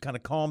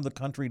of calmed the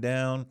country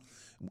down.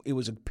 It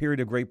was a period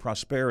of great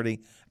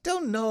prosperity.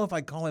 Don't know if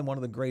I call him one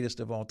of the greatest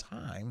of all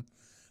time,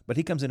 but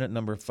he comes in at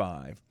number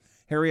 5.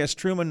 Harry S.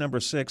 Truman, number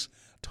 6.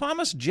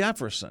 Thomas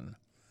Jefferson,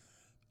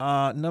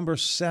 number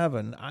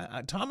 7.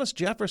 Thomas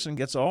Jefferson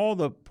gets all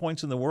the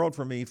points in the world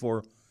for me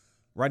for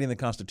writing the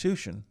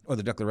Constitution or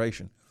the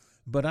Declaration,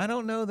 but I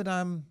don't know that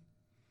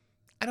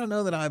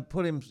I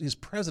put his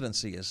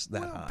presidency as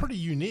that high. Pretty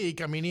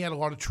unique. I mean, he had a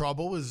lot of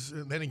trouble.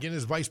 Then again,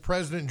 his vice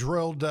president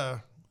drilled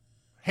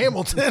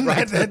Hamilton.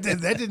 Right.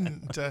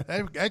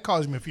 that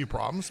caused him a few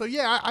problems. So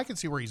yeah, I can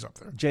see where he's up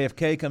there.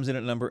 JFK comes in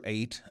at number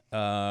 8.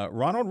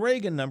 Ronald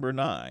Reagan, number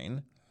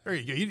 9. There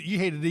you go. You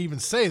hated to even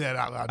say that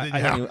out loud,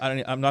 didn't you?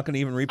 I'm not going to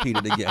even repeat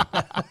it again.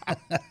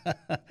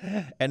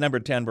 And number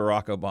 10,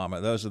 Barack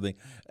Obama. Those are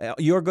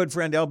your good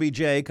friend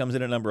LBJ comes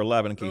in at number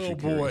 11. In case you're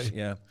curious. Boy.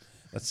 Yeah.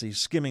 Let's see.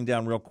 Skimming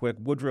down real quick.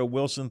 Woodrow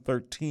Wilson,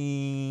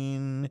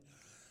 13.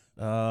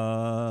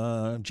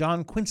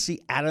 John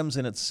Quincy Adams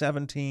in at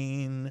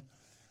 17.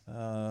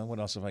 What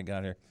else have I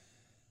got here?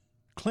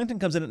 Clinton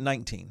comes in at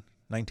 19.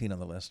 19 on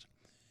the list.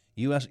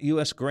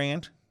 U.S.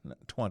 Grant,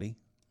 20.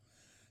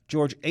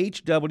 George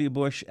H.W.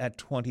 Bush at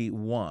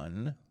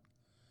 21.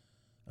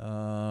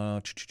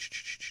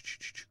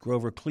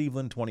 Grover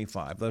Cleveland,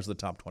 25. Those are the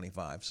top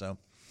 25. So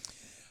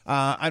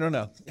I don't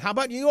know. How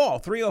about you all?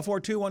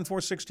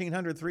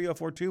 304-214-1600,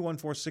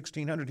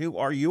 304-214-1600. Who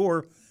are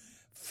your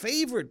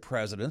favorite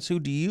presidents? Who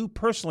do you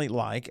personally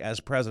like as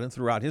president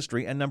throughout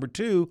history? And number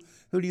 2,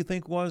 who do you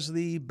think was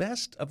the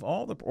best of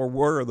all or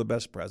were the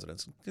best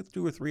presidents?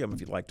 2 or 3 of them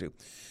if you'd like to.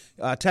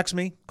 Text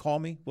me, call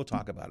me, we'll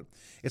talk about it.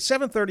 It's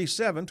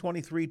 7:37,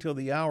 23 till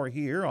the hour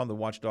here on the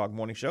Watchdog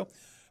Morning Show.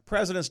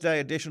 President's Day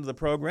edition of the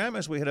program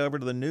as we head over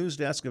to the news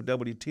desk of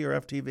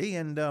WTRF-TV.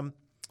 And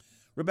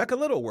Rebecca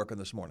Little working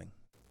this morning.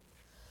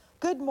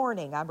 Good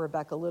morning. I'm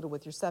Rebecca Little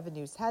with your 7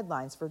 News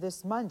headlines for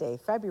this Monday,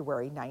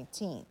 February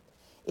 19th.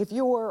 If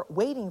you're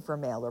waiting for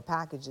mail or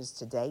packages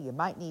today, you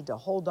might need to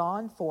hold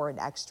on for an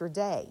extra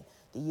day.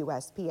 The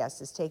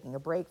USPS is taking a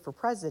break for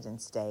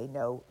President's Day.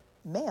 No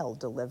mail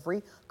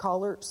delivery,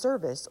 caller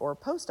service, or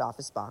post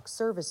office box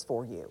service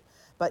for you.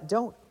 But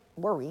don't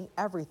worry,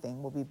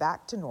 everything will be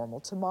back to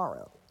normal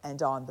tomorrow.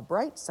 And on the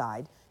bright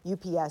side,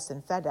 UPS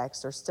and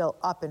FedEx are still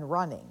up and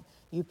running.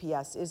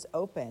 UPS is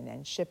open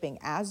and shipping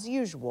as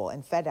usual,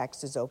 and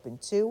FedEx is open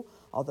too,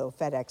 although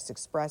FedEx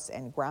Express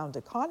and Ground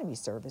Economy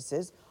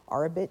services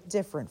are a bit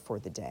different for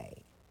the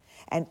day.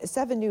 And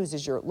 7 News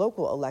is your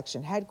local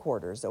election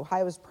headquarters.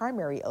 Ohio's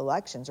primary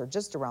elections are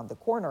just around the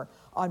corner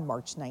on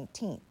March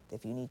 19th.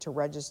 If you need to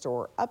register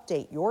or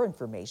update your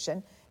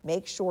information,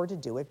 make sure to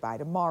do it by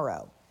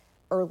tomorrow.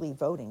 Early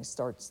voting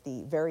starts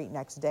the very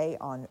next day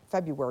on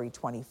February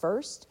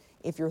 21st.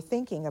 If you're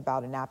thinking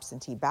about an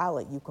absentee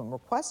ballot, you can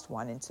request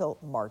one until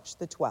March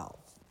the 12th.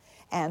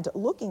 And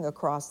looking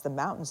across the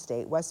Mountain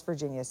State, West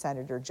Virginia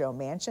Senator Joe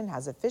Manchin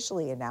has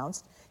officially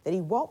announced that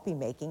he won't be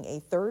making a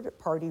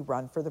third-party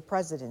run for the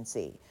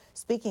presidency.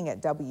 Speaking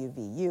at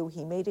WVU,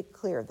 he made it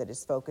clear that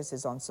his focus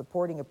is on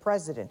supporting a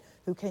president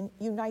who can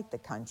unite the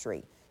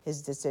country.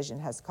 His decision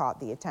has caught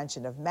the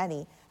attention of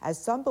many, as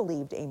some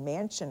believed a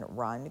Manchin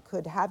run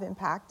could have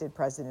impacted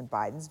President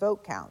Biden's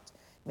vote count.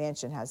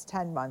 Manchin has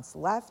 10 months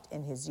left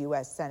in his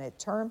U.S. Senate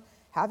term,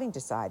 having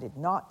decided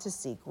not to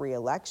seek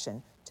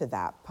re-election to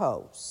that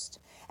post.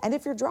 And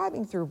if you're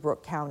driving through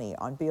Brooke County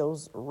on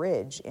Beals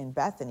Ridge in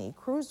Bethany,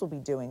 crews will be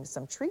doing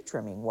some tree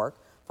trimming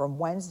work from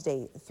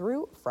Wednesday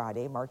through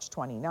Friday, March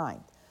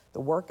 29th.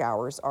 The work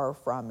hours are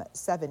from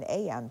 7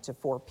 a.m. to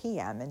 4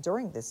 p.m., and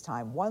during this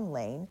time, one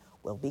lane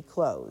will be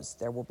closed.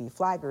 There will be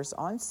flaggers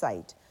on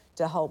site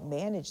to help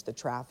manage the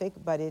traffic,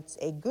 but it's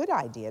a good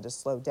idea to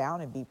slow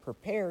down and be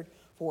prepared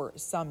for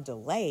some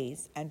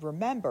delays. And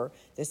remember,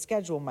 the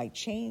schedule might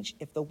change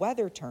if the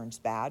weather turns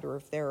bad or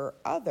if there are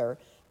other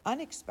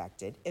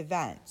unexpected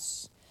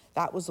events.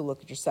 That was a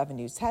look at your 7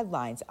 News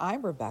headlines.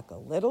 I'm Rebecca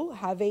Little.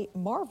 Have a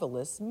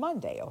marvelous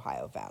Monday,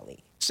 Ohio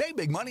Valley. Save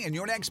big money on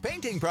your next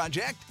painting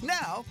project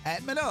now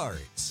at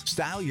Menards.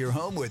 Style your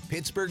home with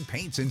Pittsburgh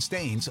Paints and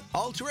Stains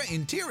Ultra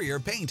Interior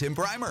Paint and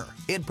Primer.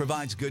 It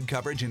provides good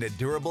coverage and a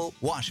durable,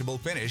 washable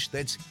finish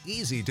that's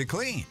easy to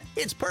clean.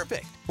 It's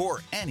perfect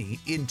for any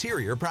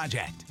interior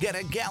project. Get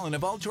a gallon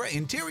of Ultra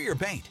Interior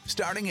Paint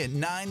starting at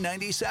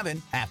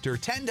 $9.97 after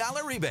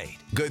 $10 rebate.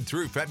 Good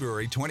through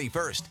February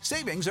 21st.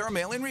 Savings are a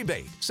mail-in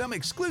rebate. Some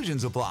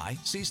exclusions apply.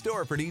 See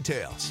store for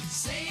details.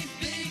 Save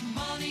big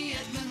money at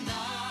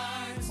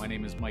Menards. My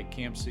name is Mike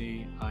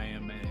Campsey. I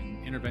am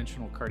an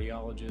interventional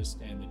cardiologist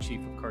and the chief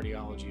of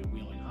cardiology at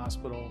Wheeling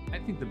Hospital. I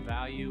think the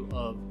value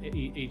of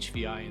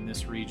HVI in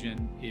this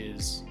region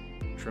is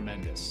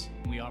tremendous.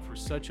 We offer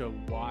such a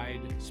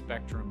wide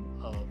spectrum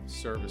of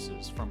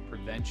services from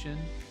prevention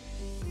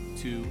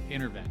to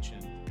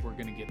intervention. We're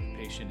going to get the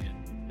patient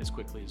in as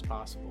quickly as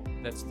possible.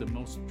 That's the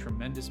most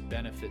tremendous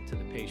benefit to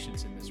the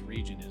patients in this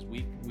region is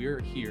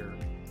we're here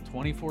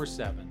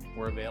 24/7.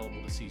 We're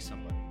available to see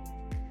somebody.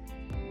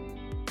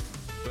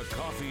 The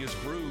coffee is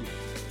brewed,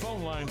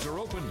 phone lines are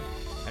open,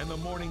 and the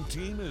morning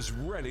team is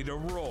ready to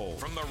roll.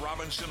 From the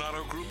Robinson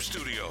Auto Group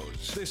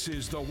studios, this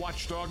is the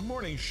Watchdog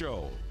Morning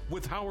Show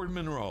with Howard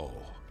Monroe.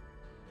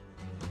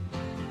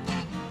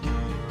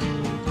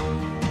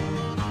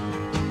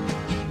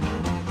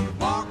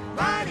 Walk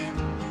right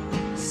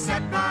in,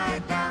 sit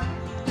right down.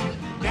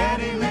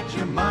 Daddy, let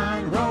your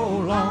mind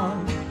roll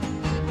on.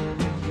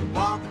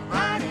 Walk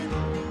right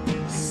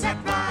in, sit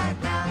right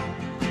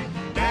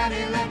down.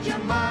 Daddy, let your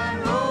mind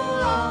roll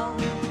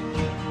on.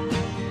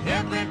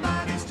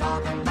 Everybody's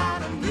talking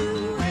about a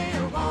new way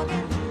of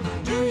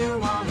walking. Do you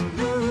want to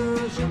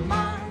lose your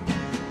mind?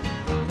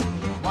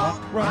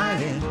 Walk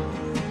right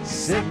in,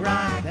 sit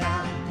right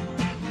down.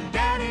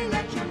 Daddy,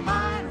 let your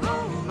mind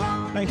roll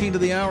on. 19 to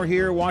the hour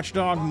here,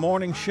 Watchdog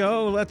Morning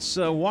Show. Let's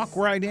walk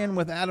right in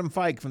with Adam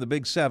Fike from the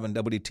Big 7,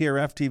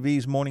 WTRF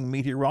TV's morning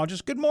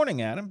meteorologist. Good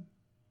morning, Adam.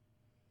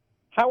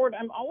 Howard,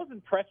 I'm always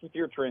impressed with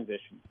your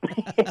transition.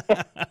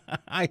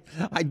 I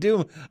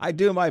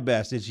do my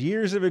best. It's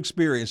years of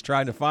experience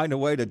trying to find a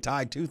way to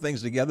tie two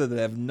things together that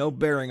have no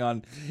bearing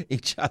on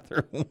each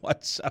other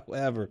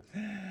whatsoever.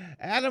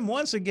 Adam,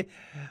 once again,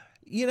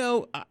 you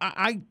know,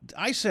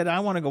 I said I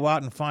want to go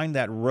out and find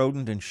that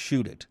rodent and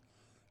shoot it.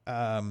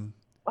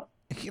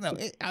 You know,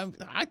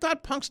 I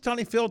thought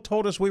Punxsutawney Phil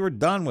told us we were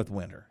done with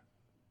winter.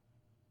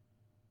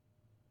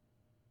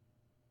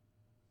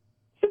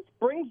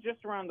 Spring's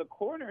just around the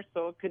corner,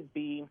 so it could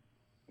be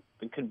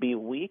a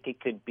week, it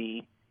could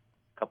be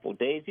a couple of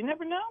days. You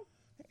never know.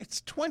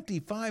 It's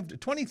 25 to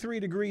 23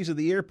 degrees at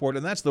the airport,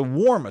 and that's the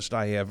warmest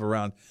I have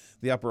around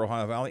the upper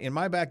Ohio Valley. In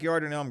my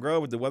backyard in Elm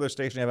Grove, with the weather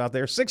station I have out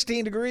there,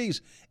 16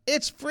 degrees.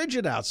 It's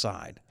frigid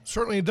outside.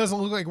 Certainly, it doesn't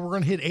look like we're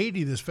going to hit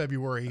 80 this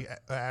February,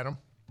 Adam.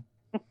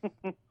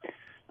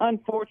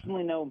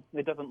 Unfortunately, no,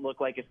 it doesn't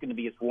look like it's going to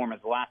be as warm as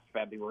last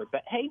February.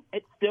 But, hey,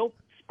 it's still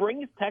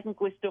spring is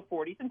technically still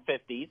 40s and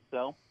 50s,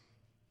 so.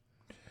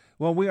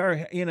 Well, we are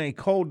in a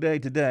cold day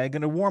today.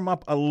 Going to warm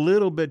up a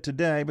little bit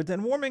today, but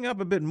then warming up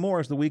a bit more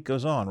as the week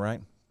goes on,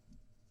 right?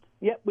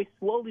 Yep, we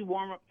slowly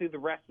warm up through the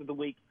rest of the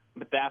week,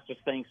 but that's just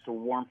thanks to a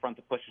warm front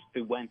that pushes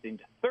through Wednesday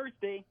into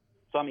Thursday.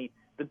 So, I mean,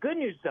 the good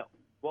news, though,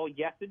 well,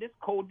 yes, it is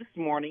cold this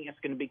morning. It's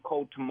going to be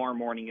cold tomorrow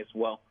morning as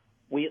well.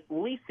 We at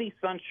least see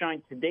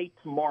sunshine today,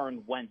 tomorrow,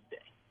 and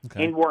Wednesday.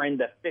 Okay. And we're in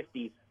the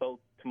 50s both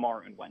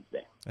tomorrow and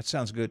Wednesday. That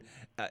sounds good.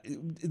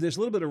 There's a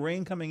little bit of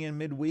rain coming in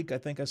midweek, I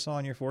think I saw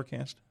in your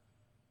forecast.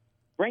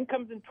 Rain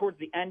comes in towards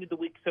the end of the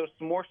week, so it's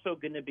more so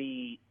going to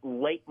be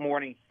late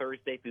morning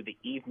Thursday through the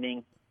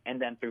evening and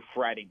then through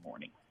Friday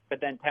morning.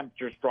 but then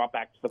temperatures drop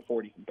back to the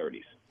 40s and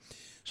 30s.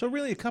 So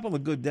really a couple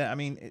of good days. I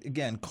mean,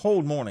 again,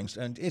 cold mornings,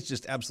 and it's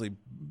just absolutely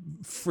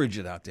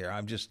frigid out there.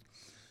 I'm just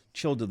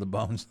chilled to the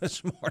bones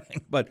this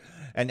morning.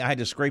 And I had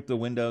to scrape the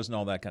windows and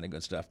all that kind of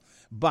good stuff.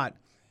 But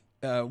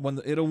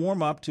it'll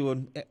warm up to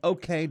an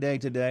okay day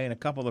today and a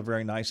couple of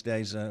very nice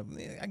days.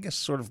 I guess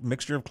sort of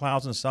mixture of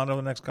clouds and sun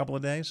over the next couple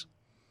of days.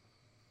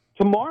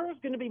 Tomorrow's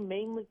going to be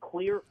mainly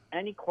clear.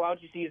 Any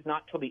clouds you see is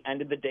not till the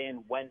end of the day,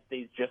 and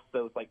Wednesday's just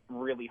those like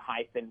really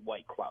high, thin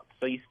white clouds.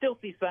 So you still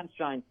see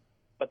sunshine,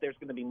 but there's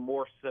going to be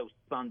more so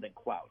sun than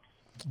clouds.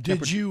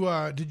 Did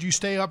you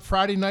stay up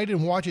Friday night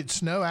and watch it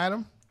snow,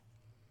 Adam?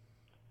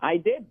 I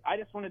did. I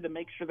just wanted to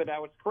make sure that I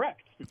was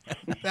correct.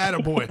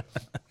 Attaboy.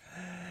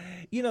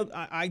 You know,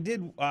 I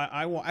did.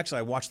 I watched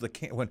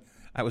when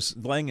I was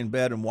laying in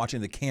bed and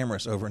watching the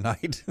cameras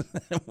overnight,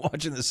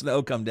 watching the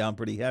snow come down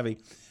pretty heavy.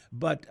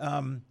 But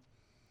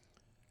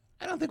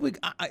I don't think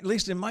at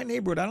least in my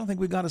neighborhood, I don't think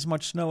we got as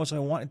much snow as I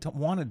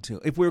wanted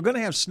to. If we were going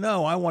to have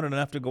snow, I wanted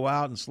enough to go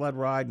out and sled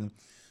ride and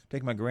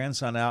take my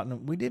grandson out,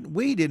 and we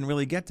didn't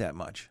really get that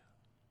much.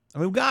 I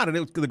mean, we got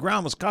it. The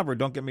ground was covered,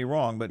 don't get me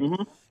wrong, but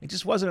it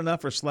just wasn't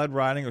enough for sled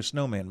riding or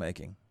snowman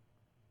making.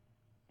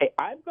 Hey,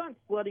 I've gone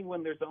sledding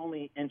when there's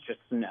only an inch of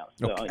snow,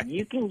 so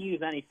you can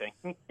use anything.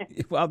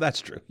 Well, that's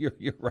true.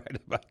 You're right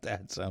about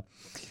that. So,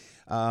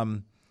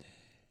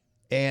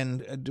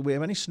 and do we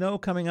have any snow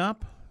coming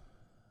up?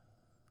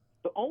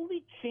 The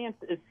only chance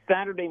is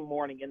Saturday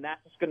morning, and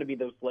that's just going to be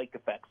those lake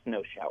effect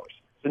snow showers.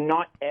 So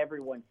not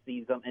everyone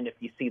sees them, and if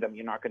you see them,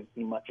 you're not going to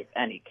see much of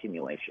any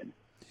accumulation.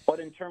 But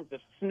in terms of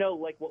snow,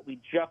 like what we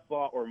just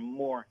saw or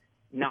more,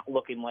 not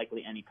looking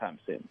likely anytime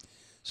soon.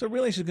 So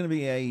really, it's going to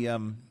be a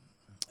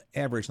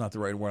average, not the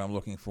right word I'm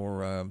looking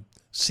for,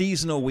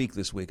 seasonal week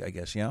this week, I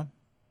guess, yeah?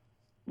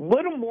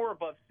 Little more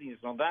above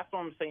seasonal. That's what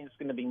I'm saying. It's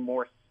going to be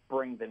more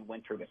spring than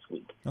winter this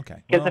week.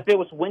 Okay. Because if it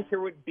was winter,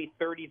 it would be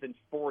 30s and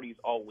 40s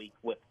all week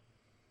with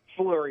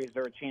flurries.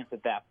 There's a chance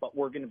at that, but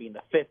we're going to be in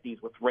the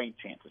 50s with rain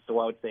chances. So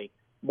I would say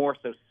more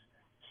so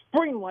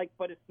spring-like,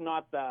 but it's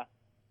not the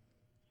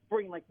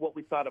spring like what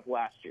we thought of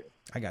last year.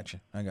 I got you.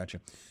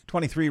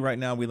 23 right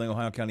now, Wheeling,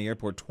 Ohio County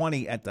Airport.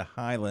 20 at the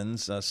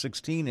Highlands.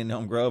 16 in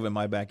Elm Grove in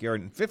my backyard.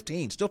 And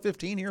 15. Still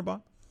 15 here,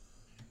 Bob?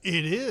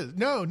 It is.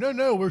 No.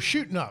 We're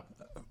shooting up.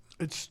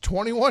 It's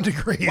 21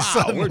 degrees. Wow,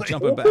 suddenly. we're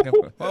jumping back and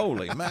forth.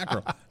 Holy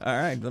mackerel.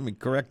 All right, let me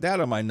correct that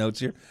on my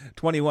notes here.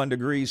 21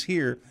 degrees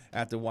here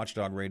at the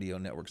Watchdog Radio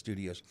Network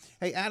studios.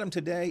 Hey, Adam,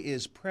 today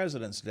is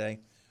President's Day.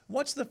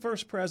 What's the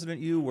first president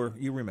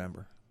you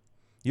remember?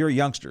 You're a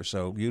youngster,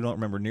 so you don't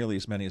remember nearly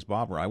as many as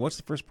Bob or I. What's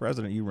the first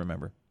president you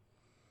remember?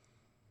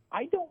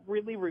 I don't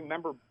really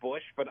remember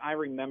Bush, but I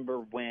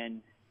remember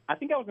when, I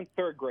think I was in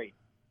third grade,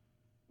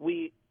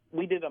 we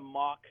did a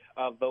mock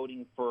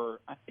voting for,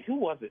 who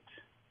was it?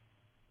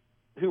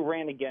 Who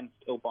ran against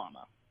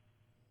Obama?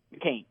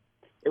 McCain.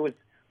 It was,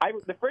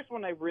 the first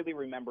one I really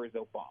remember is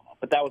Obama,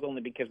 but that was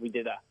only because we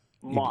did a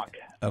mock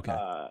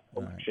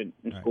election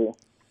in school.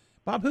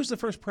 Bob, who's the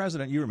first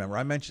president you remember?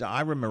 I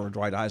remember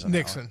Dwight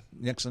Eisenhower.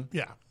 Nixon.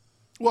 Yeah.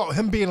 Well,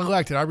 him being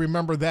elected, I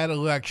remember that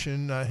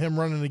election, him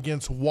running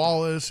against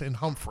Wallace and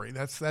Humphrey.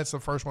 That's the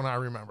first one I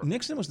remember.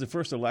 Nixon was the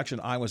first election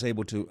I was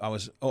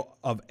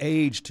of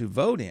age to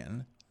vote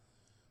in.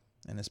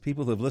 And as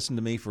people who have listened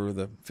to me for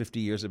the 50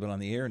 years I've been on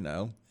the air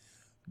know,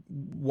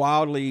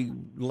 wildly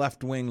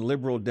left-wing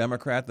liberal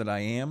Democrat that I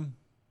am,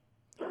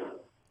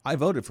 I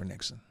voted for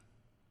Nixon.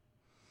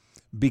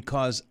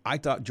 Because I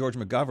thought George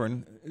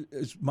McGovern,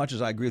 as much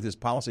as I agree with his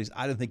policies,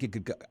 I don't think he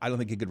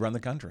could run the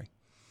country.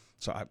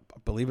 So,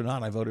 believe it or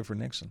not, I voted for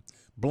Nixon.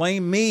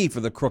 Blame me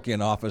for the crook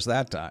in office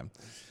that time.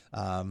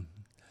 All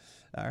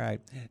right.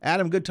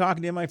 Adam, good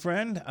talking to you, my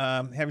friend.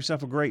 Have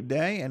yourself a great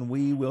day, and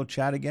we will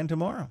chat again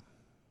tomorrow.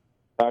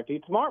 Talk to you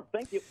tomorrow.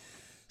 Thank you.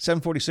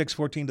 7:46,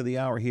 14 to the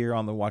hour here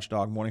on the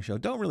Watchdog Morning Show.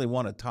 Don't really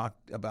want to talk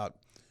about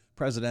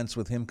presidents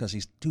with him because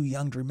he's too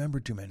young to remember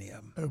too many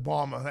of them.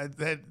 Obama,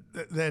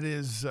 that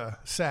is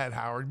sad,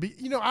 Howard. But,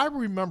 I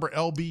remember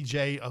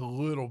LBJ a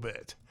little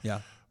bit.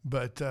 Yeah.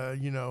 But, I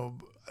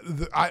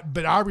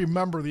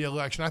remember the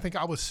election. I think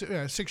I was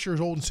 6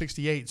 years old in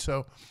 '68,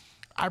 so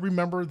I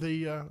remember it.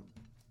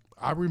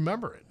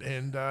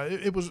 And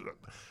it was,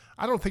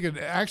 I don't think it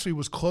actually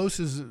was close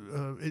as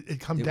it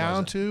come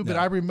down to, but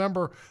I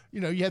remember,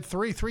 you had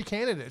three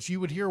candidates. You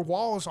would hear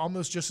Wallace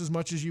almost just as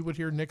much as you would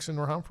hear Nixon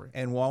or Humphrey.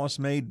 And Wallace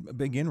made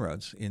big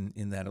inroads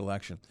in that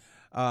election.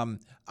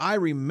 I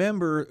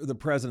remember the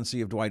presidency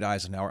of Dwight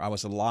Eisenhower. I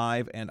was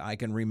alive, and I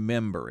can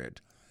remember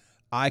it.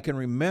 I can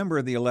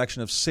remember the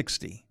election of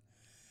 '60.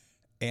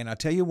 And I'll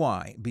tell you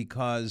why.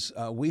 Because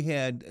we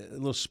had a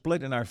little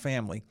split in our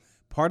family.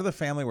 Part of the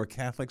family were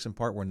Catholics and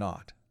part were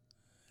not.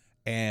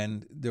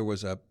 And there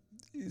was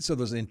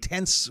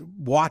intense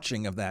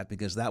watching of that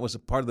because that was a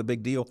part of the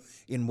big deal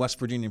in West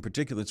Virginia in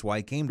particular. That's why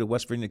I came to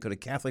West Virginia. Could a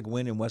Catholic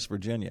win in West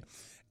Virginia?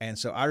 And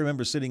so I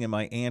remember sitting in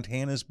my Aunt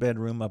Hannah's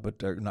bedroom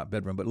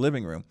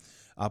living room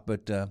up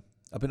in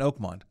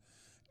Oakmont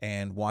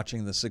and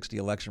watching the '60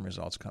 election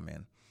results come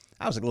in.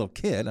 I was a little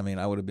kid. I mean,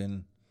 I would have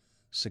been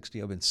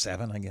 60. I've been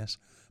 7, I guess.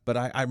 But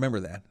I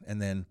remember that.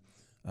 And then,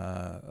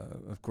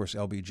 of course,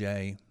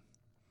 LBJ.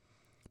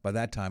 By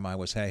that time, I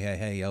was,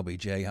 hey,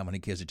 LBJ, how many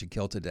kids did you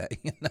kill today?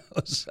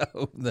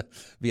 So the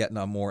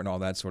Vietnam War and all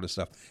that sort of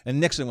stuff.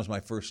 And Nixon was my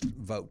first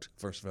vote.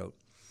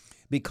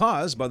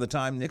 Because by the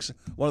time Nixon,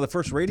 one of the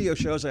first radio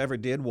shows I ever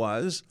did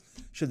was,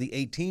 should the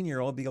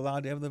 18-year-old be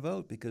allowed to have the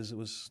vote? Because it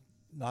was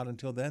not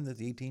until then that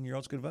the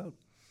 18-year-olds could vote.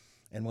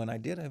 And when I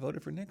did, I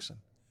voted for Nixon.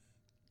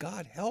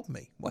 God help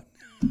me. What?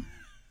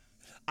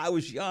 I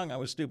was young. I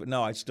was stupid.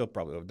 No, I still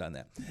probably would have done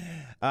that.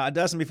 A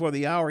dozen before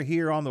the hour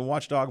here on the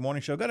Watchdog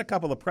Morning Show. Got a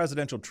couple of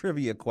presidential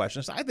trivia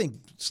questions. I think,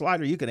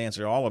 Slider, you could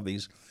answer all of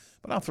these,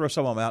 but I'll throw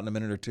some of them out in a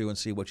minute or two and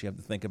see what you have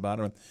to think about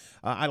them.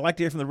 I'd like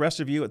to hear from the rest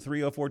of you at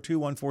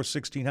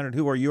 304-214-1600.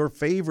 Who are your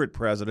favorite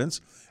presidents,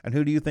 and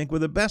who do you think were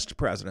the best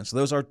presidents?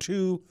 Those are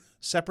two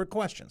separate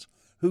questions.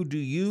 Who do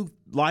you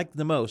like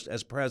the most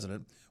as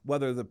president,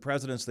 whether the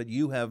presidents that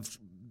you have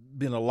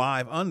been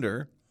alive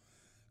under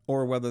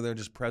or whether they're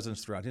just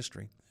presidents throughout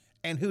history?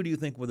 And who do you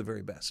think were the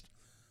very best?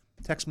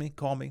 Text me,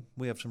 call me.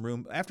 We have some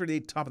room. After the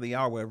top of the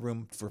hour, we have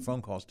room for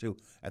phone calls, too,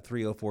 at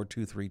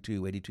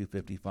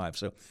 304-232-8255.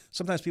 So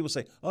sometimes people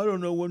say, I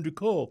don't know when to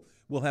call.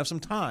 We'll have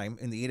some time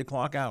in the 8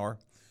 o'clock hour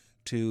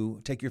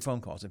to take your phone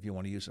calls if you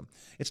want to use them.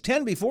 It's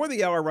 10 before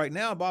the hour right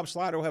now. Bob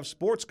Slider will have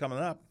sports coming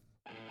up.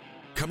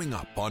 Coming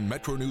up on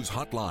Metro News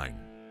Hotline.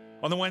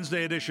 On the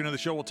Wednesday edition of the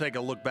show, we'll take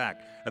a look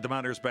back at the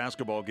Mountaineers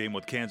basketball game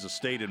with Kansas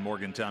State in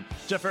Morgantown.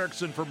 Jeff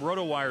Erickson from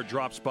RotoWire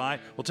drops by.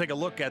 We'll take a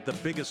look at the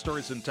biggest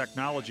stories in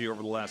technology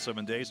over the last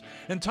 7 days.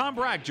 And Tom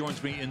Bragg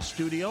joins me in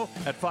studio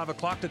at 5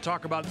 o'clock to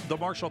talk about the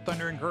Marshall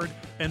Thundering Herd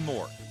and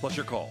more. Plus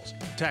your calls,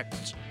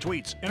 texts,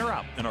 tweets, in or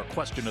out, and our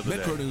question of the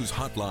Metro day. News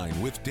Hotline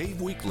with Dave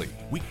Weekley.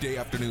 Weekday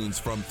afternoons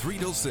from 3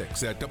 till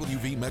 6 at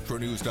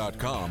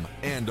WVMetroNews.com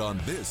and on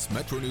this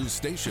Metro News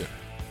station.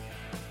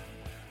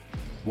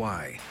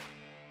 Why?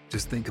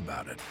 Just think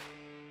about it.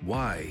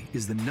 Why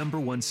is the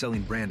 #1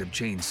 selling brand of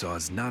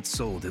chainsaws not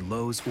sold at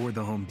Lowe's or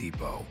the Home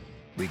Depot?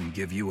 We can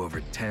give you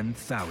over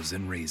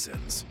 10,000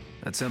 reasons.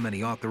 That's how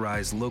many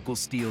authorized local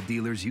steel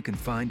dealers you can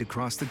find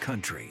across the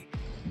country.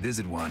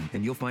 Visit one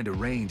and you'll find a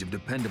range of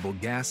dependable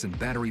gas and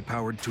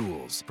battery-powered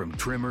tools, from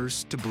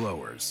trimmers to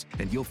blowers.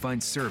 And you'll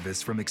find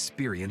service from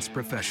experienced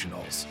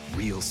professionals.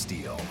 Real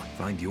steel.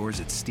 Find yours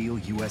at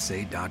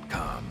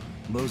steelusa.com.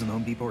 Lowe's and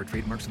Home Depot are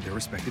trademarks of their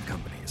respective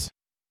companies.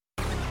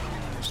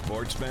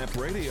 Sports Map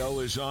Radio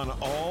is on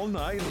all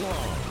night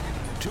long.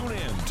 Tune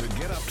in to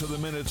get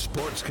up-to-the-minute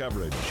sports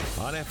coverage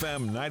on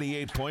FM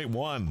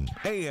 98.1,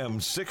 AM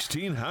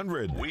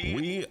 1600.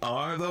 We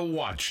are the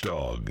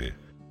Watchdog.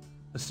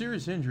 A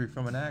serious injury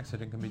from an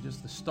accident can be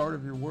just the start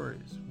of your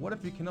worries. What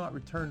if you cannot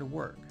return to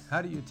work?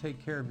 How do you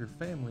take care of your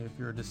family if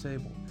you're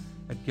disabled?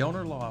 At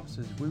Gellner Law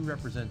Offices, we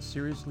represent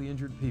seriously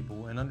injured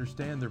people and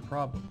understand their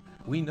problem.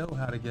 We know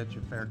how to get you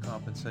fair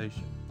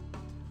compensation.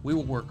 We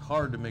will work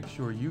hard to make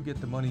sure you get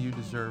the money you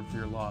deserve for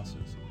your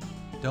losses.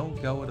 Don't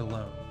go it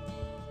alone.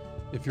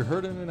 If you're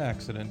hurt in an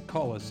accident,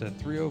 call us at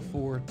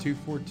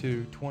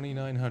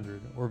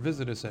 304-242-2900 or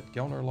visit us at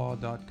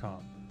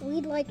GellnerLaw.com.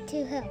 We'd like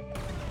to help.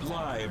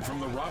 Live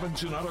from the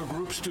Robinson Auto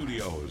Group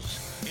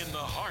studios in the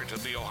heart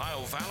of the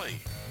Ohio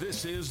Valley,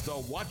 this is the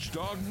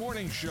Watchdog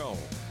Morning Show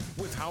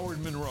with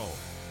Howard Monroe.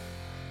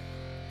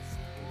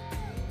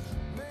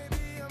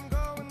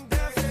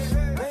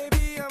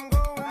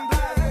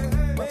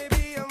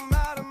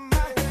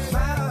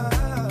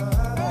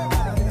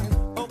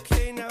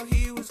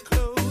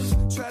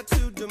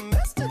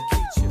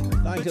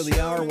 Until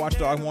the hour,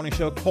 Watchdog Morning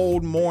Show.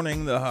 Cold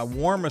morning. The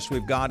warmest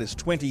we've got is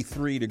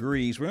 23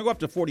 degrees. We're going to go up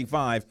to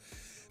 45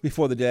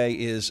 before the day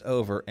is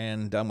over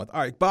and done with. All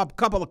right, Bob, a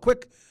couple of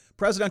quick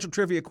presidential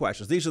trivia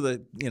questions. These are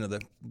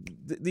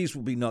these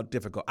will be not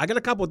difficult. I got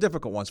a couple of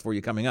difficult ones for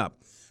you coming up,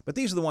 but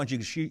these are the ones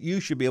you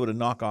should be able to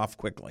knock off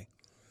quickly.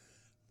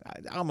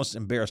 I'm almost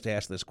embarrassed to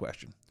ask this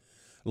question.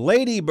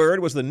 Lady Bird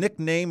was the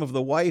nickname of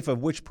the wife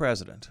of which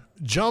president?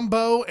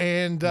 Jumbo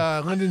and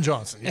Lyndon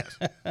Johnson, yes.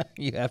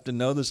 You have to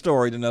know the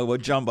story to know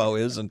what Jumbo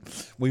is, and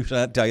we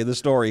shall tell you the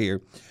story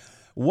here.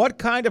 What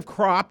kind of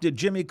crop did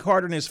Jimmy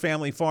Carter and his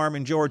family farm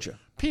in Georgia?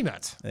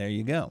 Peanuts. There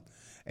you go.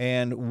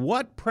 And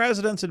what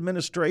president's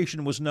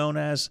administration was known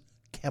as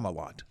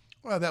Camelot?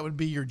 Well, that would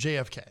be your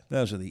JFK.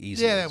 Those are the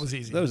easy Yeah, ones. that was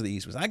easy. Those are the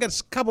easy ones. I got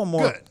a couple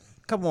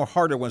more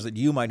harder ones that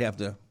you might have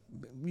to...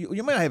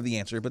 You might have the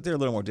answer, but they're a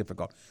little more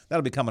difficult.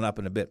 That'll be coming up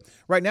in a bit.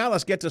 Right now,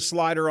 let's get to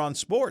Slider on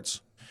sports.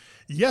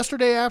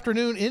 Yesterday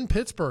afternoon in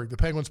Pittsburgh, the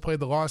Penguins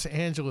played the Los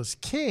Angeles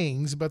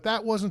Kings, but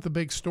that wasn't the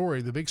big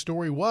story. The big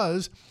story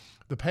was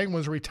the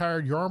Penguins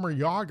retired Jaromir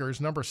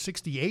Jagr's number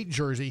 68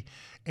 jersey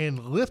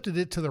and lifted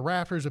it to the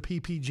rafters of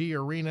PPG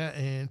Arena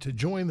and to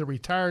join the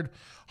retired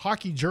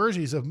hockey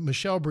jerseys of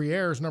Michel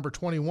Briere's number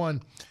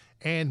 21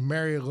 and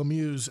Mario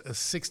Lemieux's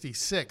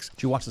 66.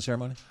 Did you watch the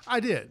ceremony?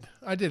 I did.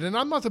 And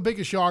I'm not the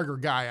biggest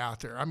Jagr guy out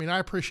there. I mean, I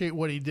appreciate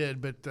what he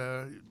did, but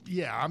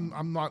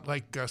I'm not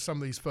like some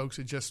of these folks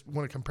that just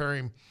want to compare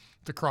him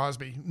to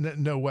Crosby.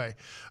 No way.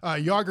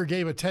 Yager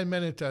gave a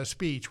 10-minute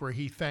speech where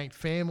he thanked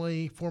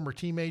family, former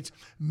teammates.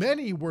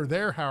 Many were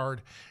there,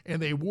 Howard,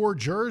 and they wore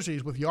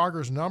jerseys with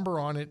Yager's number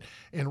on it.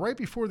 And right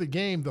before the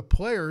game, the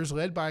players,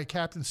 led by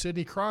Captain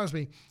Sidney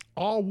Crosby,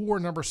 all wore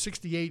number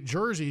 68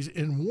 jerseys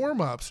in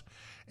warm-ups,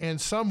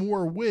 and some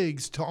wore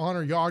wigs to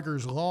honor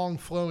Yager's long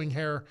flowing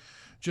hair,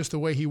 just the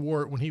way he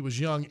wore it when he was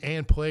young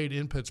and played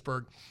in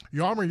Pittsburgh.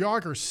 Jaromir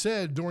Jagr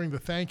said during the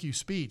thank you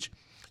speech,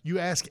 "You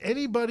ask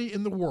anybody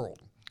in the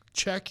world,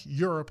 Czech,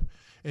 Europe,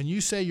 and you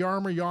say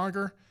Jaromir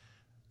Jagr,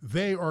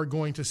 they are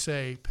going to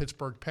say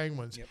Pittsburgh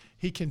Penguins." Yep.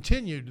 He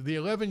continued, "The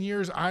 11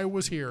 years I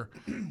was here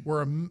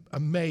were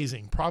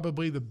amazing,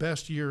 probably the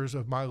best years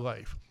of my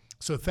life.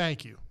 So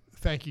thank you.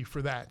 Thank you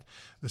for that."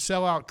 The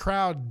sellout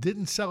crowd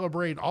didn't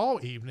celebrate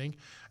all evening.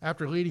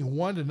 After leading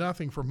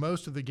 1-0 for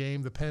most of the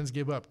game, the Pens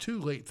give up 2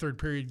 late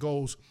third-period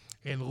goals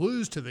and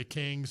lose to the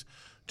Kings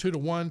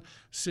 2-1.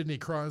 Sidney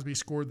Crosby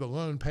scored the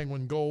lone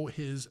Penguin goal,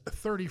 his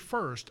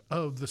 31st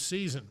of the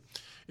season.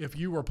 If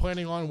you were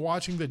planning on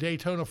watching the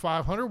Daytona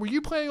 500, were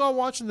you planning on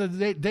watching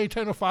the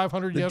Daytona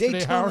 500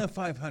 yesterday, Howard? The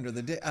Daytona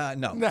 500,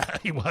 no. No,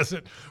 he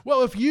wasn't.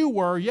 Well, if you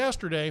were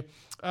yesterday,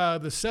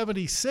 the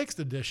 76th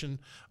edition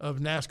of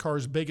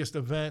NASCAR's biggest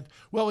event,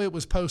 well, it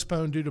was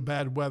postponed due to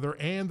bad weather,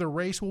 and the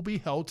race will be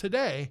held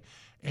today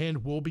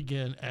and will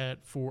begin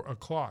at 4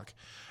 o'clock.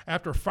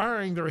 After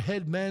firing their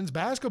head men's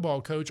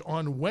basketball coach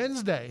on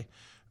Wednesday,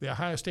 the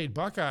Ohio State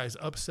Buckeyes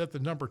upset the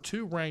number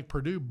 2 ranked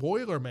Purdue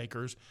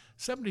Boilermakers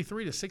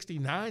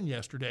 73-69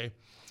 yesterday.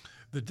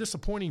 The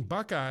disappointing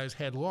Buckeyes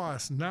had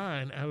lost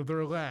 9 out of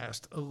their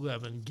last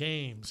 11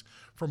 games.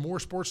 For more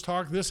sports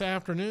talk this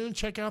afternoon,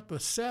 check out the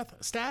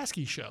Seth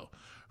Stasky Show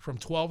from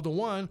 12 to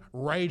 1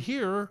 right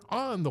here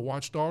on the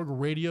Watchdog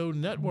Radio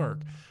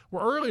Network.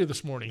 We're earlier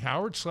this morning,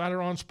 Howard.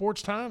 Slatter on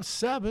Sports Time,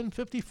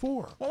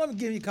 7:54. Well, let me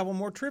give you a couple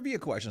more trivia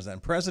questions then.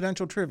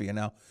 Presidential trivia.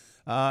 Now,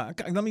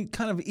 let me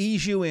kind of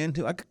ease you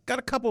into. I got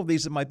a couple of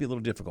these that might be a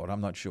little difficult.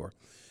 I'm not sure.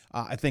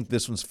 I think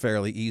this one's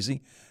fairly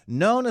easy.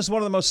 Known as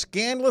one of the most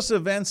scandalous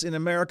events in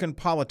American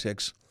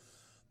politics,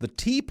 the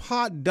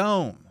Teapot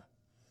Dome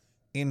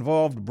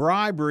involved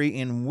bribery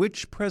in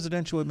which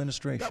presidential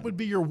administration? That would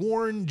be your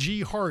Warren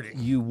G. Harding.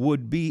 You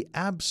would be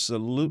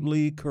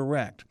absolutely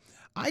correct.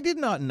 I did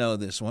not know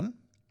this one.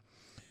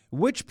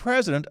 Which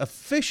president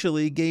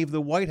officially gave the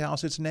White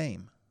House its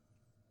name?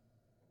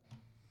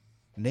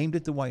 Named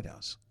it the White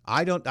House.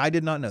 I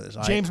did not know this.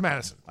 James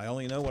Madison. I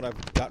only know what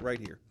I've got right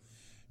here.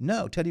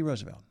 No, Teddy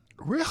Roosevelt.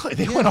 Really?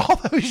 They went all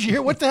those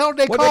years? What the hell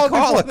did they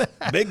call it?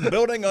 Big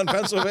building on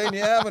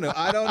Pennsylvania Avenue.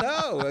 I don't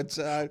know. It's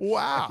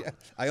wow.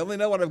 I only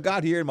know what I've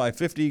got here in my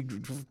 50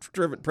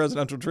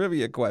 presidential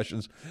trivia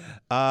questions.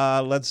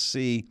 Let's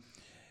see.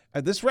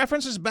 This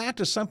references back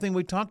to something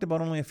we talked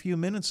about only a few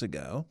minutes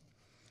ago.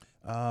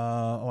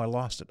 I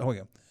lost it. Oh,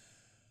 yeah.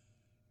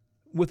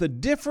 With a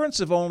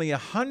difference of only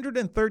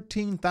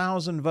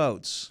 113,000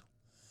 votes,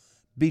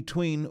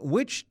 between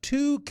which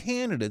 2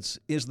 candidates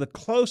is the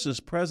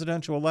closest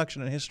presidential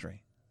election in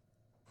history?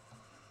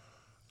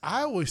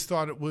 I always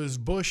thought it was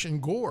Bush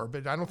and Gore,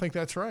 but I don't think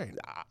that's right.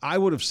 I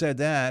would have said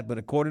that, but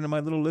according to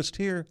my little list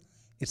here,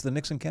 it's the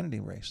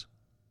Nixon-Kennedy race.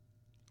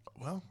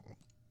 Well,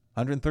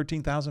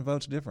 113,000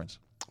 votes difference.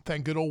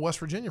 Thank good old West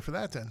Virginia for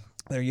that, then.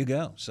 There you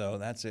go. So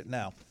that's it.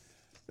 Now,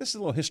 this is a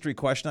little history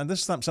question. Now, this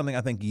is something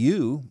I think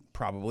you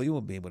probably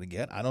will be able to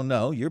get. I don't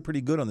know. You're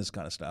pretty good on this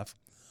kind of stuff.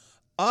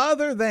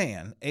 Other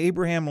than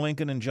Abraham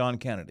Lincoln and John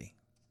Kennedy,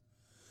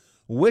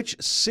 which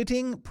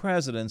sitting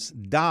presidents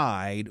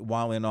died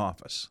while in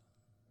office?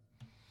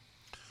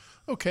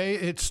 Okay,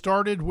 it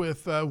started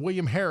with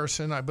William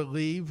Harrison, I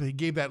believe. He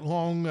gave that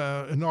long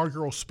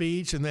inaugural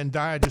speech and then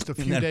died just a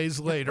few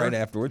days later. Right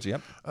afterwards,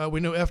 yep. We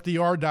know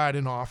FDR died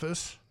in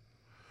office.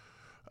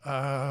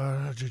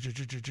 More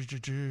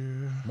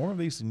of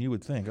these than you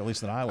would think, at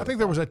least than I would. I think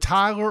there was a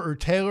Tyler or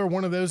Taylor,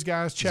 one of those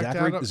guys checked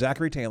out.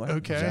 Zachary Taylor.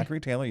 Okay. Zachary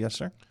Taylor, yes,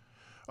 sir.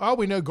 Oh,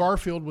 we know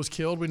Garfield was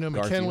killed. We know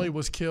McKinley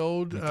was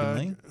killed.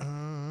 McKinley.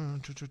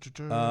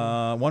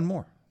 One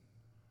more.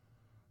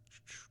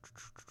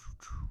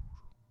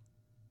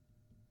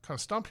 Kind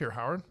of stumped here,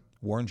 Howard.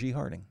 Warren G.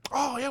 Harding.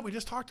 Oh, yeah, we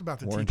just talked about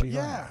the Warren Teapot. G.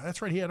 Yeah,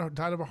 that's right. He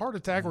died of a heart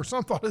attack, or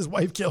some thought his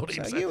wife killed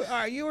him. So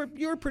you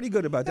were pretty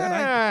good about that.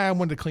 I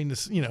wanted to clean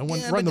this,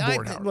 run the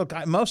board. Look,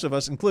 most of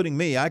us, including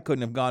me, I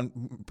couldn't have gone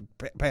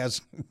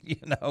past,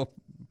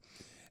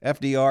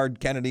 FDR,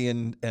 Kennedy,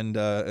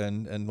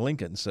 and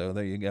Lincoln. So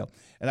there you go.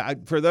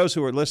 And for those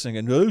who are listening,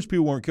 and those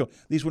people weren't killed.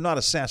 These were not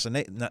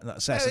assassinations.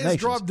 They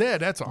dropped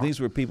dead. That's all. These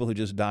were people who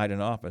just died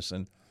in office.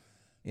 And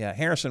yeah,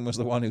 Harrison was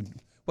the one who.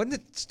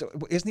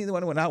 Isn't he the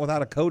one who went out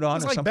without a coat on?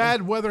 It's like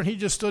bad weather, and he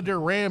just stood there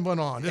rambling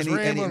on. And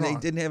he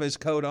didn't have his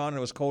coat on, and it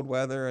was cold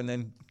weather, and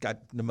then got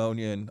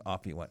pneumonia, and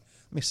off he went.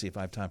 Let me see if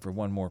I have time for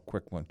one more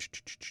quick one.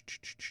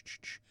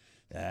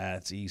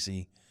 That's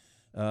easy.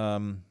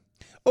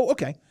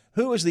 Okay.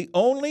 Who is the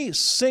only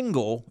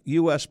single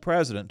U.S.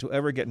 president to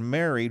ever get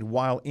married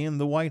while in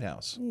the White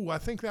House? Ooh, I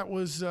think that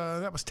was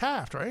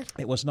Taft, right?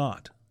 It was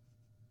not.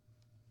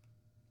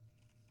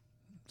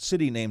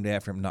 city named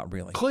after him? Not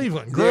really.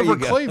 Cleveland, There you Grover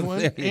go.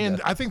 Cleveland. There you And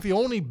go. I think the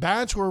only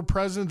bachelor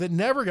president that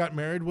never got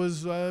married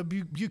was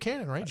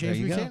Buchanan, right? James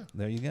There you Buchanan. go.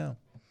 There you go.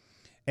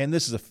 And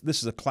this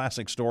is a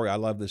classic story. I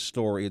love this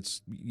story.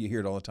 You hear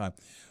it all the time.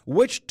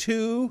 Which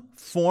two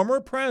former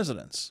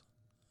presidents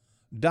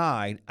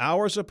died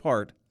hours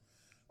apart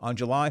on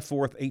July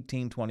 4th,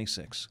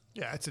 1826?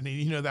 Yeah, it's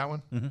you know that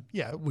one? Mm-hmm.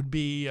 Yeah, it would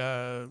be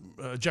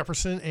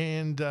Jefferson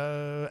and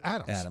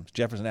Adams.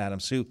 Jefferson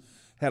Adams, who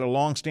had a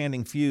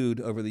long-standing feud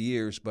over the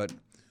years, but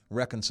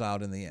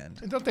reconciled in the end.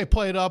 And don't they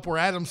play it up where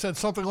Adams said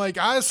something like,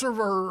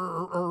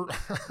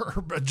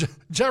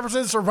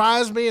 Jefferson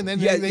survives me, and then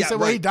they said,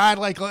 well, he died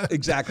like...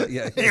 Exactly,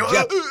 yeah.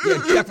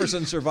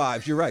 Jefferson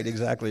survives. You're right,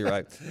 exactly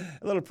right.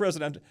 A little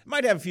president.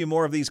 Might have a few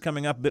more of these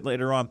coming up a bit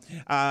later on.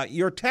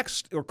 Your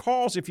text or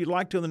calls, if you'd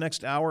like to, in the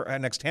next hour,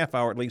 next half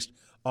hour at least,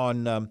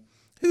 on...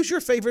 who's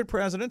your favorite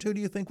president? Who do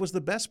you think was the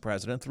best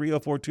president?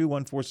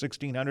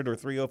 304-214-1600 or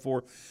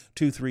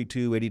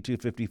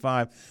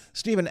 304-232-8255.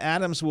 Stephen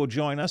Adams will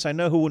join us. I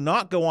know who will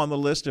not go on the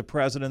list of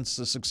presidents,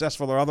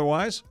 successful or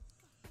otherwise.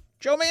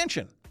 Joe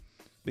Manchin,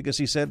 because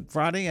he said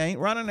Friday ain't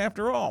running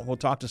after all. We'll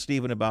talk to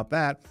Stephen about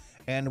that,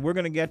 and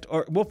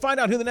we'll find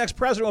out who the next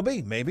president will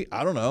be. Maybe,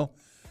 I don't know.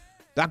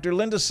 Dr.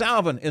 Linda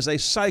Salvin is a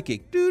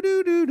psychic.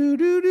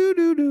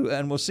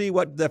 And we'll see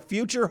what the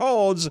future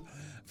holds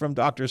from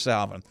Dr.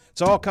 Salvin.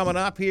 It's all coming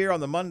up here on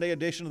the Monday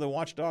edition of the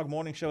Watchdog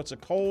Morning Show. It's a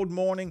cold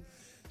morning.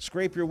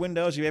 Scrape your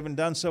windows if you haven't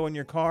done so in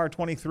your car.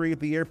 23 at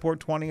the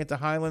airport, 20 at the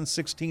Highlands,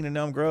 16 in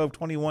Elm Grove,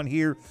 21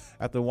 here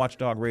at the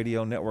Watchdog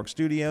Radio Network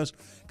studios.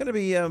 Going to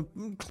be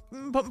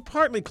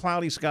partly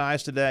cloudy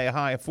skies today, a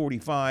high of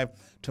 45.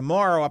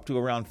 Tomorrow up to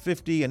around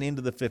 50 and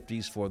into the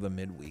 50s for the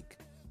midweek.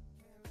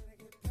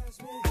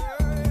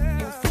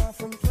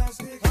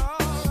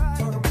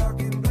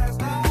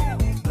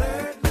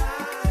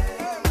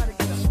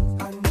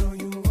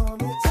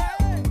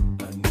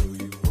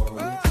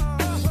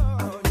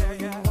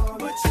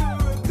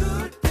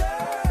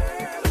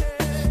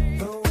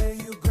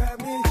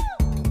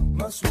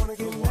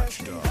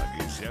 Watchdog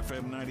is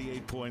FM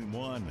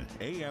 98.1,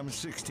 AM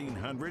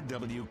 1600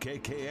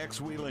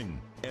 WKKX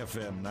Wheeling,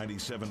 FM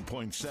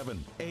 97.7,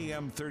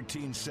 AM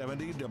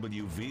 1370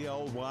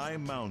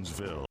 WVLY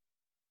Moundsville.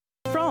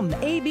 From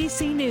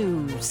ABC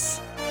News,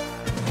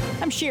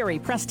 I'm Sherry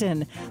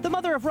Preston. The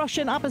mother of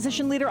Russian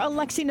opposition leader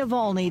Alexei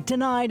Navalny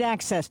denied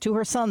access to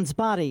her son's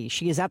body.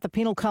 She is at the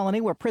penal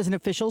colony where prison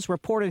officials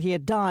reported he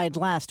had died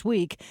last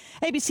week.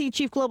 ABC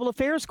Chief Global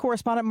Affairs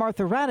correspondent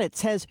Martha Raddatz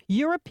has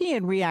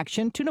European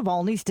reaction to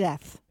Navalny's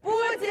death.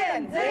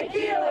 Putin, the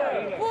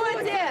killer!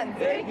 Putin,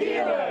 the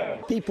killer!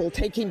 People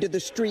taking to the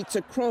streets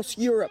across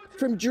Europe,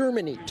 from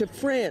Germany to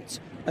France.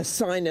 A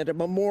sign at a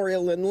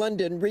memorial in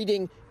London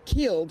reading,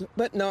 "Killed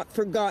but not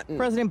forgotten."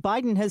 President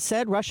Biden has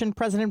said Russian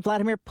President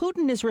Vladimir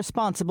Putin is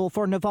responsible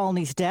for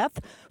Navalny's death.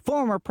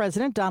 Former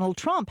President Donald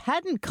Trump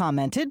hadn't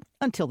commented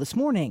until this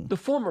morning. The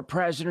former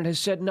president has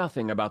said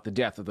nothing about the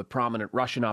death of the prominent Russian